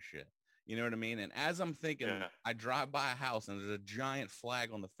kind of shit. You know what I mean? And as I'm thinking, I drive by a house and there's a giant flag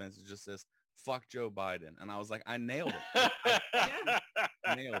on the fence that just says, fuck Joe Biden. And I was like, I nailed it.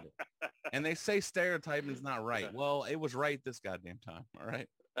 I nailed it. And they say stereotyping is not right. Well, it was right this goddamn time. All right.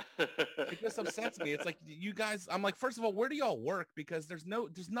 It just upsets me. It's like, you guys, I'm like, first of all, where do y'all work? Because there's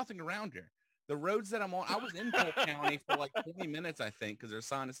nothing around here. The roads that I'm on, I was in Polk County for like 20 minutes, I think, because there's a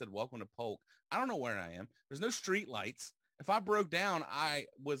sign that said, welcome to Polk. I don't know where I am. There's no street lights. If I broke down, I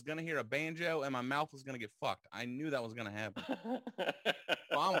was going to hear a banjo and my mouth was going to get fucked. I knew that was going to happen.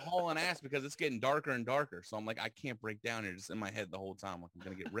 So I'm hauling ass because it's getting darker and darker. So I'm like, I can't break down here. Just in my head the whole time. Like I'm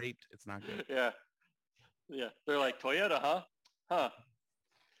going to get raped. It's not good. Yeah. Yeah. They're like, Toyota, huh? Huh.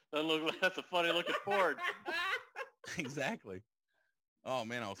 Doesn't look like that's a funny looking Ford. Exactly. Oh,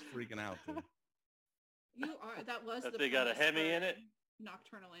 man, I was freaking out, dude. That was that the they got a premise Hemi for in it?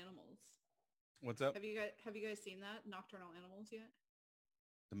 Nocturnal Animals. What's up? Have you guys seen that Nocturnal Animals yet?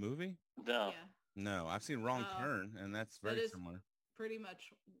 The movie? No. Yeah, No, I've seen Wrong Oh, Turn, and that's that very is similar. pretty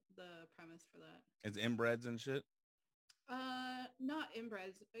much the premise for that. It's inbreds and shit. Not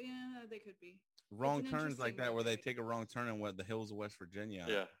inbreds. Yeah, they could be. Wrong an turns like interesting that where they movie. take a wrong turn in what the hills of West Virginia.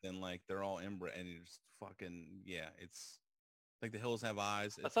 Yeah. Then like they're all inbred and you're just fucking it's like the hills have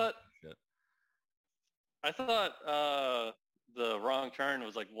eyes. I It's thought shit. the wrong turn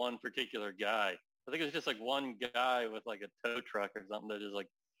was like one particular guy. I think it was just like one guy with like a tow truck or something that just like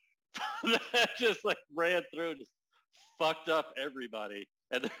that just like ran through, just fucked up everybody.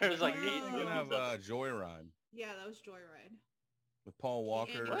 And there's like You're eight thinking movies of of it. Joyride Yeah, that was Joyride. with Paul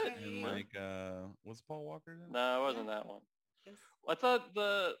Walker What? and like what's Paul Walker in? No, it wasn't Yeah. that one. Yes. I thought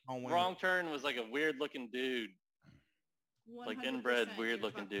the Paul Wayne. wrong turn was like a weird looking dude. Like 100% inbred, weird you're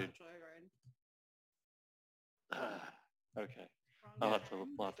looking talking dude. about Joyride. Okay. Wrong I'll have to- Turn?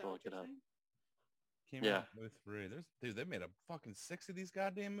 I'll have Is to that look what it you're up. saying? Came Yeah. out with three. They made a fucking 6 of these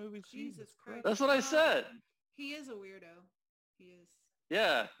goddamn movies. Jesus Christ. That's what I said. He is a weirdo. He is.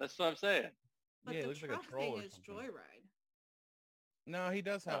 Yeah, that's what I'm saying. But Yeah, it the looks like a truck troll thing or is something. Joyride. No, he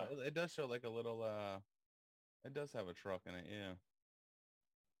does have it does show like a little it does have a truck in it, yeah.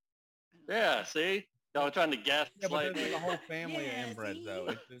 Yeah, see? Y'all were trying to Yeah, but gaslight there's me. like a whole family Yeah, of inbreds though.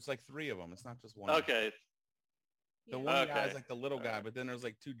 see? There's like 3 of them. It's not just one. Okay. The Yeah. one guy's Okay. like the little guy, but then there's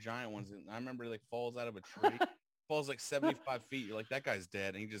like 2 giant ones. And I remember he like falls out of a tree, falls like 75 feet. You're like, that guy's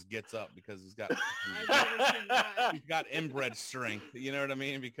dead. And he just gets up because he's got I've never seen that. he's got inbred strength. You know what I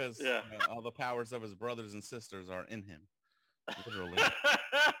mean? Because Yeah. all the powers of his brothers and sisters are in him. Literally.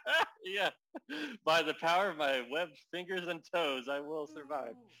 Yeah. By the power of my webbed fingers and toes, I will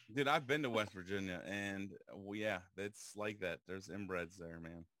survive. Dude, I've been to West Virginia and yeah, it's like that. There's inbreds there,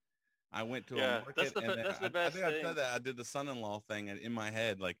 man. I went to a Yeah, market that's the and then best I think I thing. said that I did the son-in-law thing and in my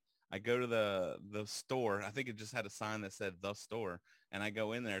head, like I go to the store. I think it just had a sign that said the store. And I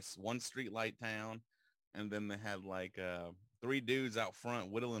go in there. It's one street light town. And then they had like 3 dudes out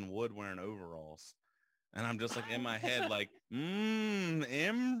front whittling wood wearing overalls. And I'm just like in my head, like,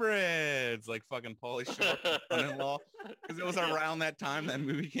 inbreds, like fucking Pauly Shore, son-in-law. Because it was around that time that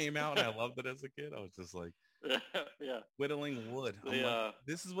movie came out and I loved it as a kid. I was just like, Yeah. whittling wood. I'm The, like,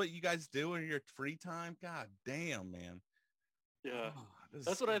 this is what you guys do in your free time? God damn, man. Yeah. Oh, this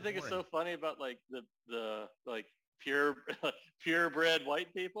That's is what I think is boring. so funny about like the like purebred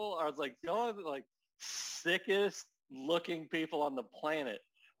white people. I was like, y'all are the like sickest looking people on the planet.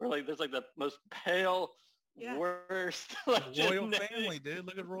 We're like, there's like the most pale, Yeah. worst like, Royal genetic- family, dude.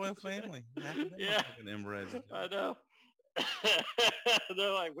 Look at Royal Family. Half of them are Yeah. fucking inbreds. dude. I know.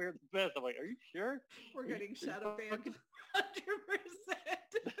 They're like, we're the best. I'm like, are you sure? We're getting Are you shadow banned. fucking-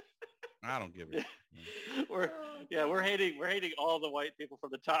 100%. I don't give a We're hating all the white people from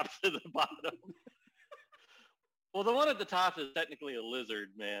the top to the bottom. Well, the one at the top is technically a lizard,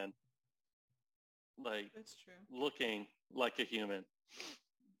 man. Like That's true. looking like a human.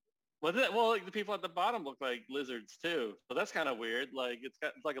 Well, like the people at the bottom look like lizards too. So that's kind of weird. Like it's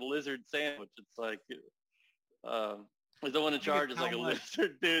like a lizard sandwich. It's like the one in think charge it's is like a how much-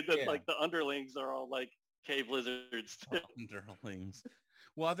 lizard dude. That's Yeah. like the underlings are all like cave lizards too. underlings.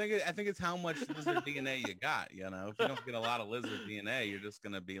 Well, I think it's how much lizard DNA you got. You know, if you don't get a lot of lizard DNA, you're just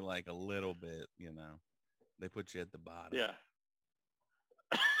gonna be like a little bit. You know, they put you at the bottom. Yeah.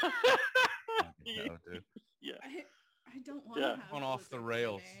 Fucking dope, dude. Yeah. I don't want Yeah. to have Going off the lizard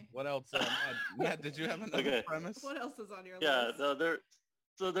rails. DNA. What else? Matt, did you have another Okay. premise? What else is on your Yeah, list? no,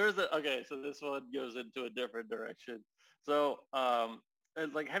 so this one goes into a different direction. So,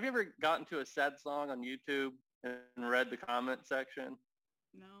 and like, have you ever gotten to a sad song on YouTube and read the comment section?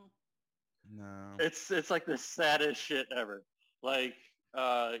 No. No. It's like the saddest shit ever. Like,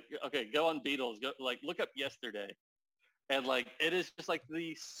 okay, go on Beatles, look up Yesterday. And like, it is just like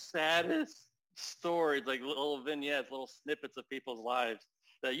the saddest stories, like little vignettes, little snippets of people's lives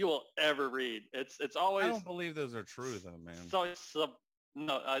that you will ever read. It's I always, don't believe those are true though, man. it's always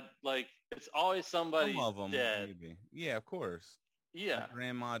it's always somebody Some of them, dead. maybe. Yeah, of course. Yeah. My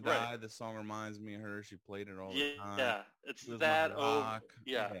grandma Right. died. The song reminds me of her. She played it all the time. Yeah. It's She was that my over. rock.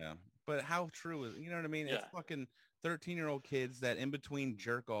 Yeah. But how true is, you know what I mean? It's Yeah. fucking 13-year-old kids that in between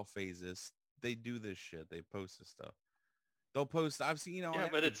jerk off phases, they do this shit. They post this stuff. They'll post, I've seen, Yeah, on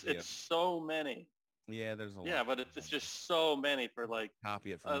but every it's video. so many. Yeah, there's a Yeah, lot. but it's just so many for like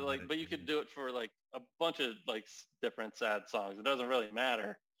Copy it from but you could do it for like a bunch of like different sad songs. It doesn't really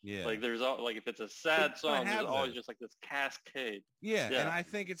matter. Yeah. Like there's all like if it's a sad It's gonna song, there's have always those. just like this cascade. Yeah, and Yeah. I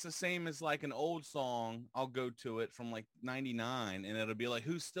think it's the same as like an old song. I'll go to it from like 99 and it'll be like,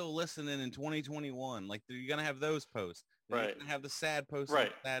 who's still listening in 2021? Like you're going to have those posts. Then you're Right. going to have the sad post Right.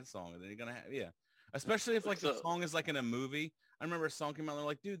 of the sad song. And then you're going to have, yeah. Especially if like the So song is like in a movie. I remember a song came out and they're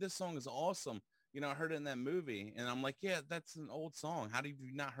like, dude, this song is awesome. You know, I heard it in that movie. And I'm like, yeah, that's an old song. How have you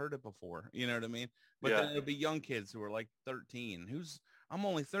not heard it before? You know what I mean? But yeah. then it'll be young kids who are like 13. I'm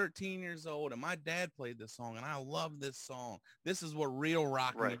only 13 years old and my dad played this song and I love this song. This is what real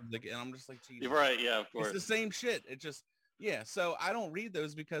rock Right. music. And I'm just like, Jesus. Right. Yeah, of course. It's the same shit. It just, yeah. So I don't read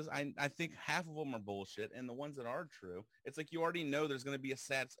those because I think half of them are bullshit. And the ones that are true, it's like, you already know there's going to be it's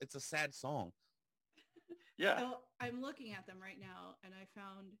a sad song. Yeah. So I'm looking at them right now and I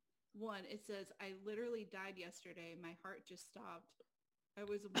found one. It says, I literally died yesterday. My heart just stopped. I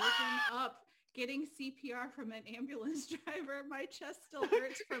was woken up getting CPR from an ambulance driver. My chest still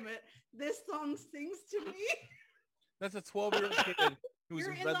hurts from it. This song sings to me. That's a 12-year-old kid who's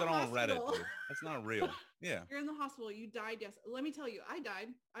You're in read the that on Reddit. hospital. Dude. That's not real. Yeah. You're in the hospital. You died. Yes. Let me tell you, I died.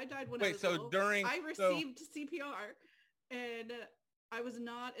 I died when I Wait, was so little. during, I received CPR and I was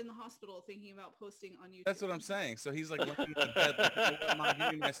not in the hospital thinking about posting on YouTube. that's what I'm saying. So he's like laying in the bed, like, you know what, I'm not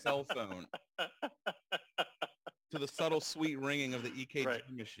giving my cell phone to the subtle, sweet ringing of the EKG Right.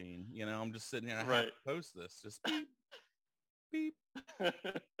 machine. You know, I'm just sitting here. I have Right. to post this. Just beep, beep,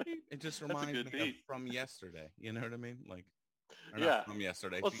 beep. It just a reminds good me of beat. from yesterday. You know what I mean? Like, or Yeah. not from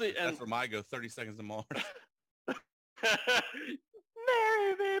yesterday. Well, see, that's and- from I go 30 Seconds to Mars.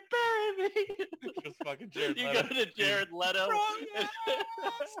 Marry me, bury me. Just fucking Jared You Leto. go to Jared Leto. From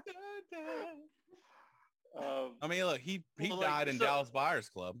yesterday. I mean, look, he Well, like, died in so- Dallas Buyers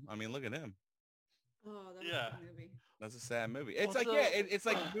Club. I mean, look at him. Oh, that was Yeah. a good movie. That's a sad movie. It's Well, like, yeah, so- it's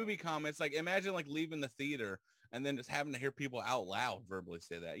like movie comments. Like, imagine like leaving the theater and then just having to hear people out loud verbally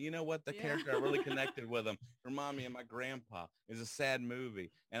say that. You know what? The Yeah. character I really connected with him. Remind me of my grandpa. It's a sad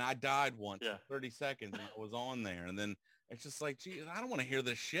movie. And I died once Yeah. for 30 seconds and I was on there. And then it's just like, geez, I don't want to hear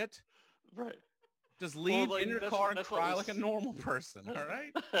this shit. Right. Just leave like, in your that's- car and that's what cry was- like a normal person. All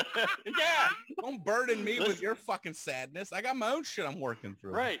right. Yeah. Don't burden me with Listen. your fucking sadness. I got my own shit I'm working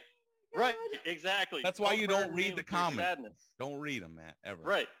through. Right. Right. Exactly. That's why you don't burden me read the with your comments. sadness. Don't read them, Matt, ever.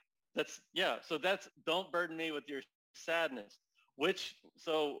 Right. So that's don't burden me with your sadness,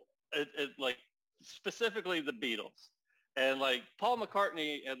 it like specifically the Beatles and like Paul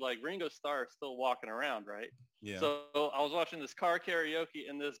McCartney and like Ringo Starr are still walking around, right? Yeah. So I was watching this car karaoke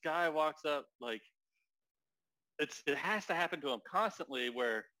and this guy walks up like it has to happen to him constantly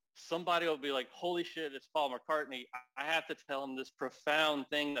where somebody will be like, holy shit, it's Paul McCartney. I have to tell him this profound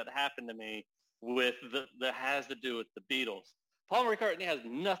thing that happened to me that has to do with the Beatles. Paul McCartney has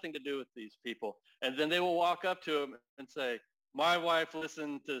nothing to do with these people. And then they will walk up to him and say, my wife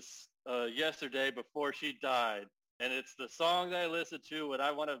listened to yesterday before she died. And it's the song that I listened to when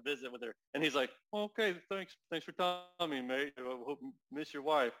I want to visit with her. And he's like, okay, thanks for telling me, mate. I hope you miss your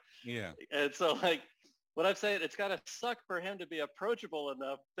wife. Yeah. And so like what I'm saying, it's got to suck for him to be approachable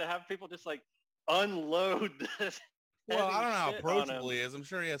enough to have people just like unload this. Well, I don't know how heavy shit on approachable him. he is. I'm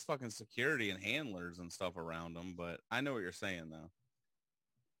sure he has fucking security and handlers and stuff around him, but I know what you're saying though.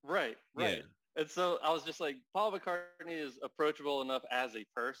 Right. Yeah. And so I was just like, Paul McCartney is approachable enough as a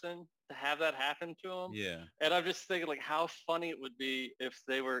person to have that happen to him. Yeah. And I'm just thinking like how funny it would be if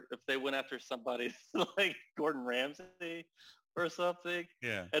they went after somebody like Gordon Ramsay or something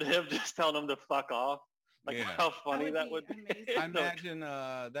Yeah. and him just telling them to fuck off. Like Yeah. how funny would that be would be. amazing. I imagine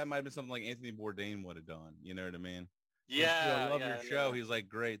that might have been something like Anthony Bourdain would have done. You know what I mean? Yeah. I love yeah, your show. yeah. He's like,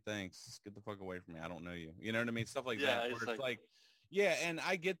 great, thanks. Just get the fuck away from me. I don't know you. You know what I mean? Stuff like Yeah, that. it's Where it's like- like, yeah, and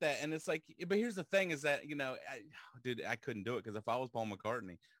I get that. And it's like, but here's the thing is that, you know, dude, I couldn't do it because if I was Paul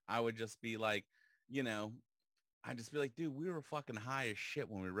McCartney, I would just be like, you know, I'd just be like, dude, we were fucking high as shit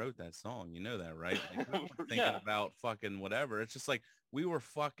when we wrote that song. You know that, right? Like, we weren't thinking Yeah. about fucking whatever. It's just like we were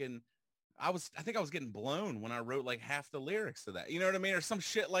fucking. I think I was getting blown when I wrote like half the lyrics to that. You know what I mean? Or some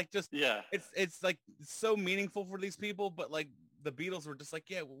shit like just Yeah. it's like it's so meaningful for these people, but like the Beatles were just like,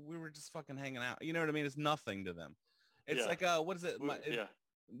 yeah, we were just fucking hanging out. You know what I mean? It's nothing to them. It's Yeah. like what is it? Yeah.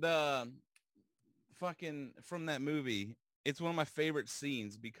 The fucking from that movie. It's one of my favorite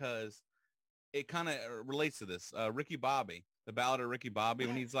scenes because it kind of relates to this. Ricky Bobby, the Ballad of Ricky Bobby,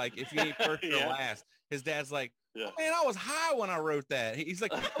 when he's like, if you ain't first or Yeah. last, his dad's like, Yeah. oh, man, I was high when I wrote that. He's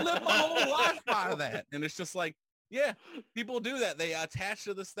like, I lived my whole life by that. And it's just like, yeah, people do that. They attach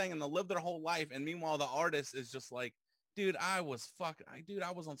to this thing and they live their whole life. And meanwhile, the artist is just like, dude, I was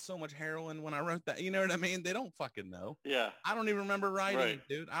on so much heroin when I wrote that. You know what I mean? They don't fucking know. Yeah. I don't even remember writing Right. it,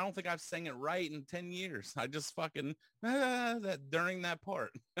 dude. I don't think I've sang it right in 10 years. I just fucking that during that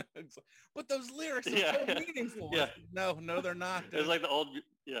part. But those lyrics are Yeah. so meaningful. Yeah. No, they're not. Dude. It's like the old,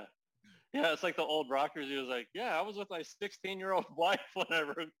 yeah. Yeah, it's like the old rockers. He was like, yeah, I was with my 16-year-old wife when I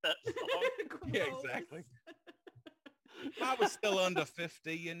wrote that song. Yeah, exactly. I was still under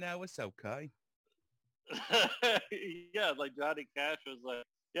 50, you know, it's okay. Yeah, like Johnny Cash was like,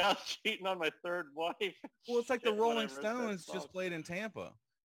 yeah, I was cheating on my third wife. Well, it's like the Shit, when I Rolling wrote that Stones song. just played in Tampa.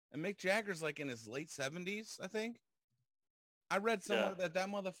 And Mick Jagger's like in his late 70s, I think. I read somewhere that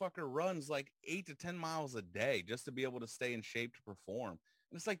motherfucker runs like 8 to 10 miles a day just to be able to stay in shape to perform.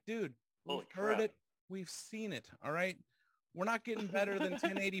 And it's like, dude, we've Holy heard crap. it. We've seen it. All right. We're not getting better than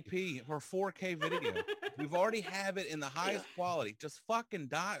 1080p or 4K video. We've already have it in the highest quality. Just fucking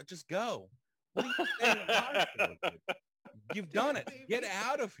die. Just go. What are you staying alive for, dude? You've done it. Get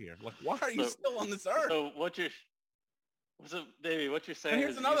out of here. Like, why are you still on this earth? So Davey, what you're saying And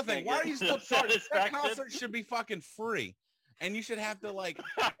here's is another you thing. can't Why get are you still no charging? That satisfaction? concert should be fucking free. And you should have to like,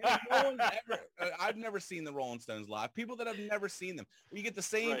 no one's ever, I've never seen the Rolling Stones live. People that have never seen them. You get the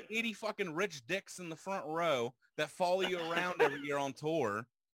same Right. 80 fucking rich dicks in the front row that follow you around every year on tour.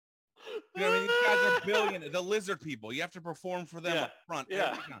 You know what I mean? These guys are billionaires. The lizard people. You have to perform for them Yeah. up front. Yeah.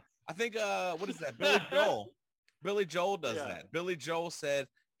 every time. I think, what is that? Billy Joel. Billy Joel does Yeah. that. Billy Joel said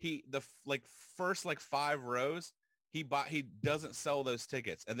first 5 rows, he doesn't sell those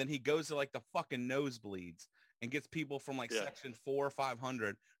tickets. And then he goes to like the fucking nosebleeds and gets people from like section 4 or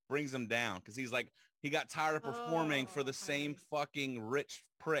 500, brings them down. Cause he's like, he got tired of performing for the same fucking rich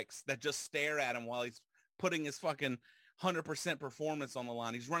pricks that just stare at him while he's putting his fucking 100% performance on the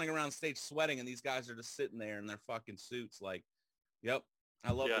line. He's running around stage sweating and these guys are just sitting there in their fucking suits. Like, yep.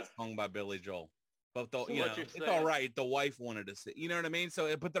 I love this song by Billy Joel. But it's all right. The wife wanted to sit. You know what I mean?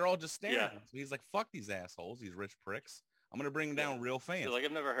 So, but they're all just staring. Yeah. At him. So he's like, "Fuck these assholes, these rich pricks. I'm gonna bring down real fans." Like,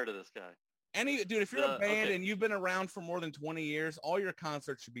 I've never heard of this guy. Dude, if you're a band and you've been around for more than 20 years, all your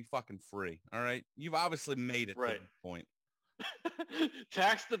concerts should be fucking free. All right, you've obviously made it to this point.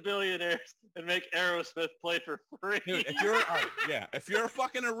 Tax the billionaires and make Aerosmith play for free. Dude, if you're a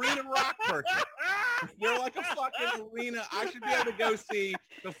fucking arena rock person, if you're like a fucking arena, I should be able to go see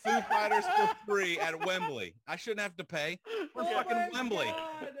the Foo Fighters for free at Wembley. I shouldn't have to pay for fucking Wembley.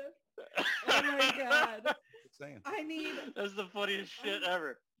 God. Oh my God. I need. That's the funniest shit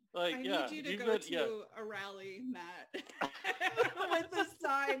ever. Like, I need you to go to a rally, Matt, with the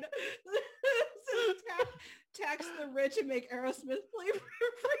sign. Tax the rich and make Aerosmith play for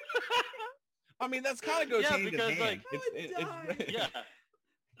free. I mean, that's kind of goes hand in hand. Like, it's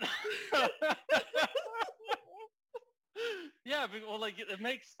yeah, well, like it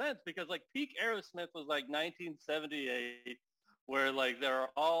makes sense because like peak Aerosmith was like 1978, where like they're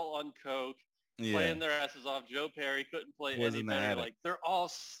all on coke, playing their asses off. Joe Perry couldn't play any better. Like they're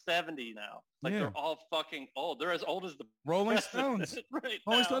all 70 now. Like they're all fucking old. They're as old as the Rolling Stones.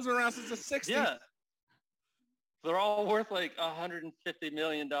 Rolling Stones are around since the 60s. Yeah. They're all worth like $150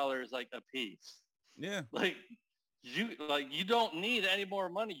 million like a piece. Yeah. Like you don't need any more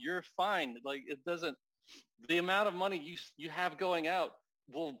money. You're fine. Like it doesn't, the amount of money you have going out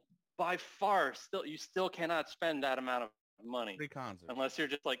will by far you still cannot spend that amount of money unless you're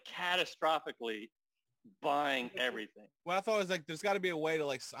just like catastrophically buying everything. Well, I thought it was like, there's got to be a way to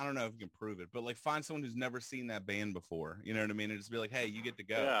like, I don't know if you can prove it, but like find someone who's never seen that band before. You know what I mean? And just be like, hey, you get to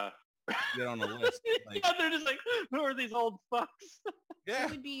go. Yeah. Get on the list. Like, yeah, they're just like, who are these old fucks? Yeah.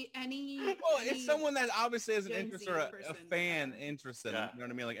 It would be any. Well, it's someone that obviously has an interest or a fan interested in, you know what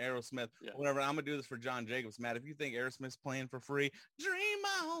I mean? Like Aerosmith, whatever. I'm going to do this for John Jacobs. Matt, if you think Aerosmith's playing for free, dream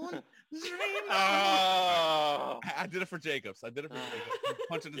on, dream on. I did it for Jacobs. He's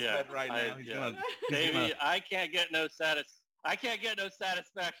punching his head right now. Baby, I can't get no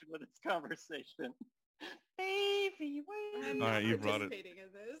satisfaction with this conversation. Baby, I'm all right, you brought it. In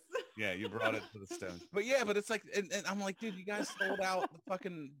this. Yeah, you brought it to the Stones. But yeah, but it's like, and I'm like, dude, you guys sold out the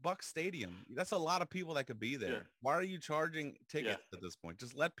fucking Buck Stadium. That's a lot of people that could be there. Yeah. Why are you charging tickets at this point?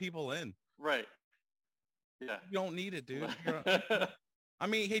 Just let people in. Right. Yeah. You don't need it, dude. I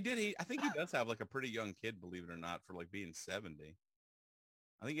mean, I think he does have like a pretty young kid, believe it or not, for like being 70.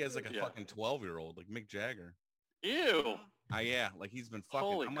 I think he has like a fucking 12-year-old, like Mick Jagger. Ew. Yeah, like he's been fucking.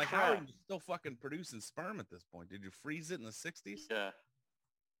 Holy I'm like, crap. how are you still fucking producing sperm at this point? Did you freeze it in the 60s? Yeah.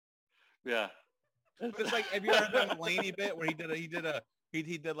 Yeah. But it's like, have you ever heard that Mulaney bit where he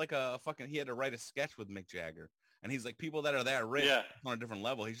did like a fucking, he had to write a sketch with Mick Jagger. And he's like, people that are that rich on a different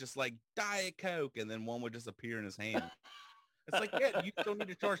level. He's just like, Diet Coke. And then one would just appear in his hand. It's like, yeah, you still need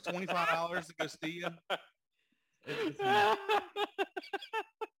to charge $25 to go see you. That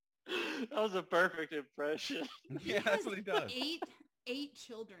was a perfect impression. Yeah, He that's has what he does. eight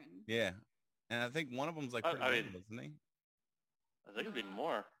children. Yeah. And I think one of them's like pretty I big, mean, isn't he? I think it'd be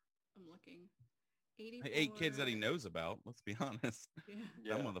more. I'm looking. 84. 8 kids that he knows about. Let's be honest. Yeah.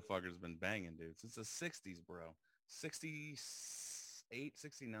 Yeah. That motherfucker's been banging, dude, since the 60s, bro. 68,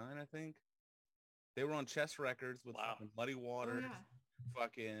 69, I think. They were on chess records with Wow. fucking Muddy Waters, yeah.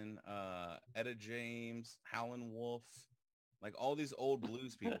 fucking Etta James, Howlin' Wolf, like all these old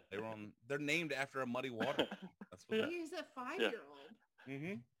blues people. They're named after a Muddy Water. That's what He's a 5-year-old.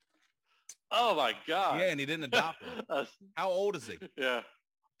 Mm-hmm. Oh my God. Yeah, and he didn't adopt him. How old is he? Yeah.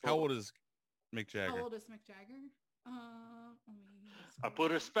 How old is Mick Jagger? How old is Mick Jagger? Let me I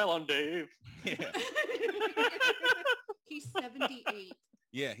put a spell on Dave. Yeah. He's 78.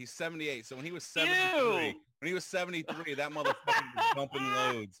 Yeah, he's 78. So when he was 73, that motherfucker was dumping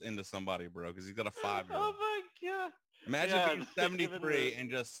loads into somebody, bro, because he's got a 5-year-old. Oh my God. Imagine Yeah, being 73 and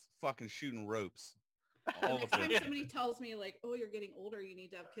just fucking shooting ropes. All Next of time it. somebody tells me like, oh, you're getting older, you need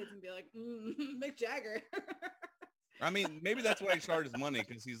to have kids, and be like, Mick Jagger. I mean, maybe that's why he charges money,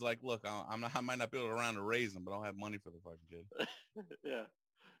 because he's like, look, I might not be able to around to raise them, but I'll have money for the fucking kid. Yeah.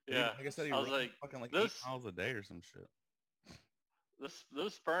 He, Yeah. like I said, he I was runs like, fucking like this- 8 miles a day or some shit.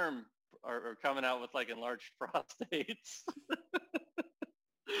 Those sperm are coming out with like enlarged prostates.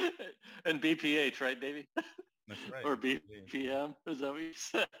 And BPH, right, Davey? That's right. Or BPM. Is that what you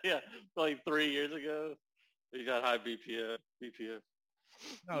said? Yeah. Like 3 years ago. You got high BPM.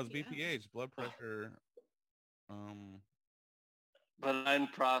 No, it's BPM. BPH, blood pressure. Benign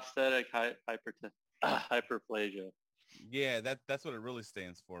prostatic hyperplasia. Yeah, that's what it really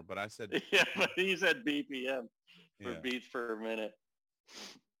stands for. But I said, Yeah, but he said BPM for yeah, beats per minute.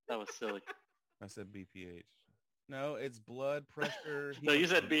 That was silly. I said BPH. No, it's blood pressure. No, you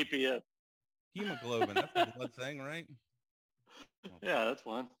said BPM. Hemoglobin. That's the blood thing, right? Yeah, that's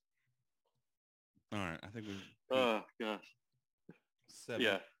one. All right, I think we. Oh gosh. 7,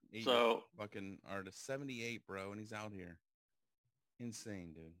 Yeah. 8 So fucking artist, 78, bro, and he's out here.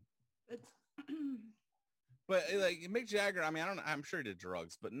 Insane, dude. It's But like Mick Jagger, I mean, I don't know, I'm sure he did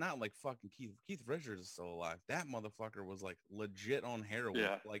drugs, but not like fucking Keith. Keith Richards is still alive. That motherfucker was like legit on heroin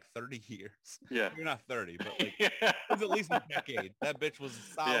for like 30 years. yeah. You're not 30, but like Yeah. it was at least a decade. That bitch was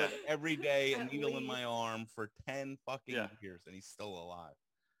solid every day, a At needle in my least. arm for 10 fucking Yeah. years, and he's still alive.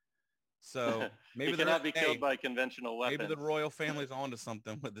 So maybe He cannot be killed by conventional weapons. maybe the royal family's onto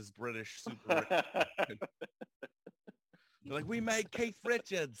something with this British super. They're like, we made Keith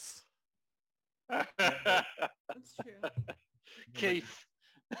Richards. that's true. Keith.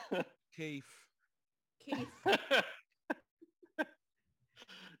 Keith. Keith.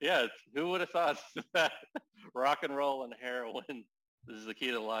 Yeah, who would have thought that rock and roll and heroin is the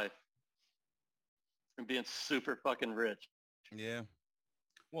key to life? And being super fucking rich. Yeah.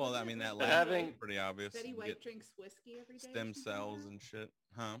 Well, I mean, that But last having- is pretty obvious. Betty You White get drinks whiskey every day. or stem something like cells that? and shit.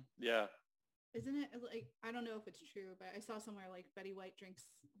 Huh? Yeah. Isn't it like, I don't know if it's true, but I saw somewhere like Betty White drinks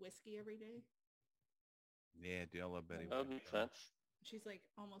whiskey every day. Yeah, dude, I love Betty That would White, make bro. sense. She's like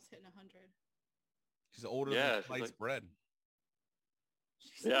almost hitting 100. She's older Yeah, than she's sliced like- bread.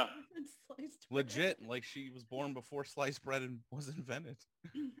 She's Yeah. older than sliced bread. Legit, like she was born before sliced bread was invented.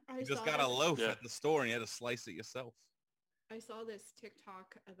 I You just saw got a this- loaf Yeah. at the store and you had to slice it yourself. I saw this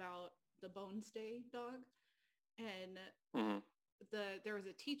TikTok about the Bones Day dog, and hmm there was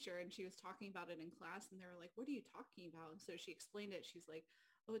a teacher and she was talking about it in class, and they were like, what are you talking about? And so she explained it. She's like,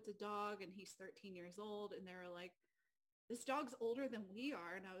 oh, it's a dog and he's 13 years old. And they were like, this dog's older than we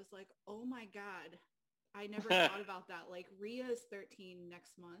are. And I was like, oh my God, I never thought about that. Like Rhea is 13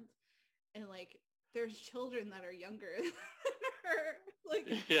 next month, and like there's children that are younger than her. Like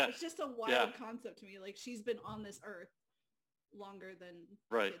Yeah. it's just a wild Yeah. concept to me. Like she's been on this earth longer than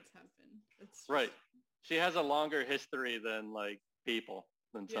Right. kids have been. It's Right. just- She has a longer history than like people,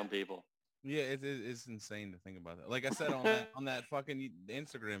 than some Yeah. people. Yeah, it's insane to think about that. Like I said on that fucking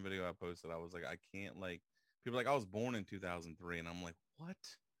Instagram video I posted, I was like, I can't, like, people are like, I was born in 2003, and I'm like, what?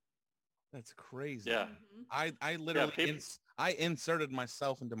 That's crazy. Yeah. Mhm. I literally people- I inserted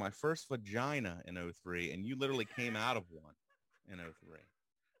myself into my first vagina in 03, and you literally came out of one in 03.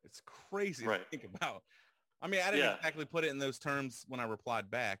 It's crazy Right. to think about. I mean, I didn't Yeah. exactly put it in those terms when I replied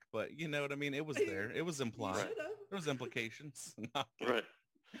back, but you know what I mean? It was there. It was You implied. Right. should've. There was implications. No, I'm kidding. Right.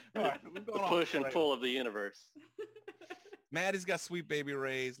 All right, we're The going off push and right. pull of the universe. Maddie's got Sweet Baby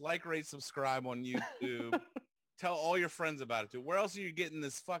Rays. Like, rate, subscribe on YouTube. Tell all your friends about it, dude. Where else are you getting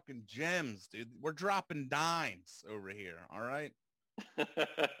this fucking gems, dude? We're dropping dimes over here, all right?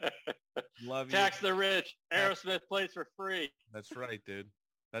 Love you. Tax the rich. Aerosmith plays for free. That's right, dude.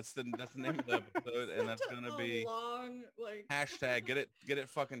 That's the name of the episode, and that's Such gonna a be long, like hashtag get it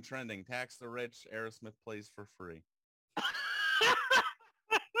fucking trending. Tax the rich. Aerosmith plays for free.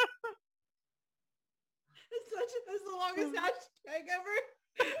 It's the longest hashtag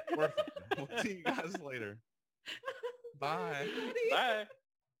ever. We'll see you guys later. Bye. Bye. Bye.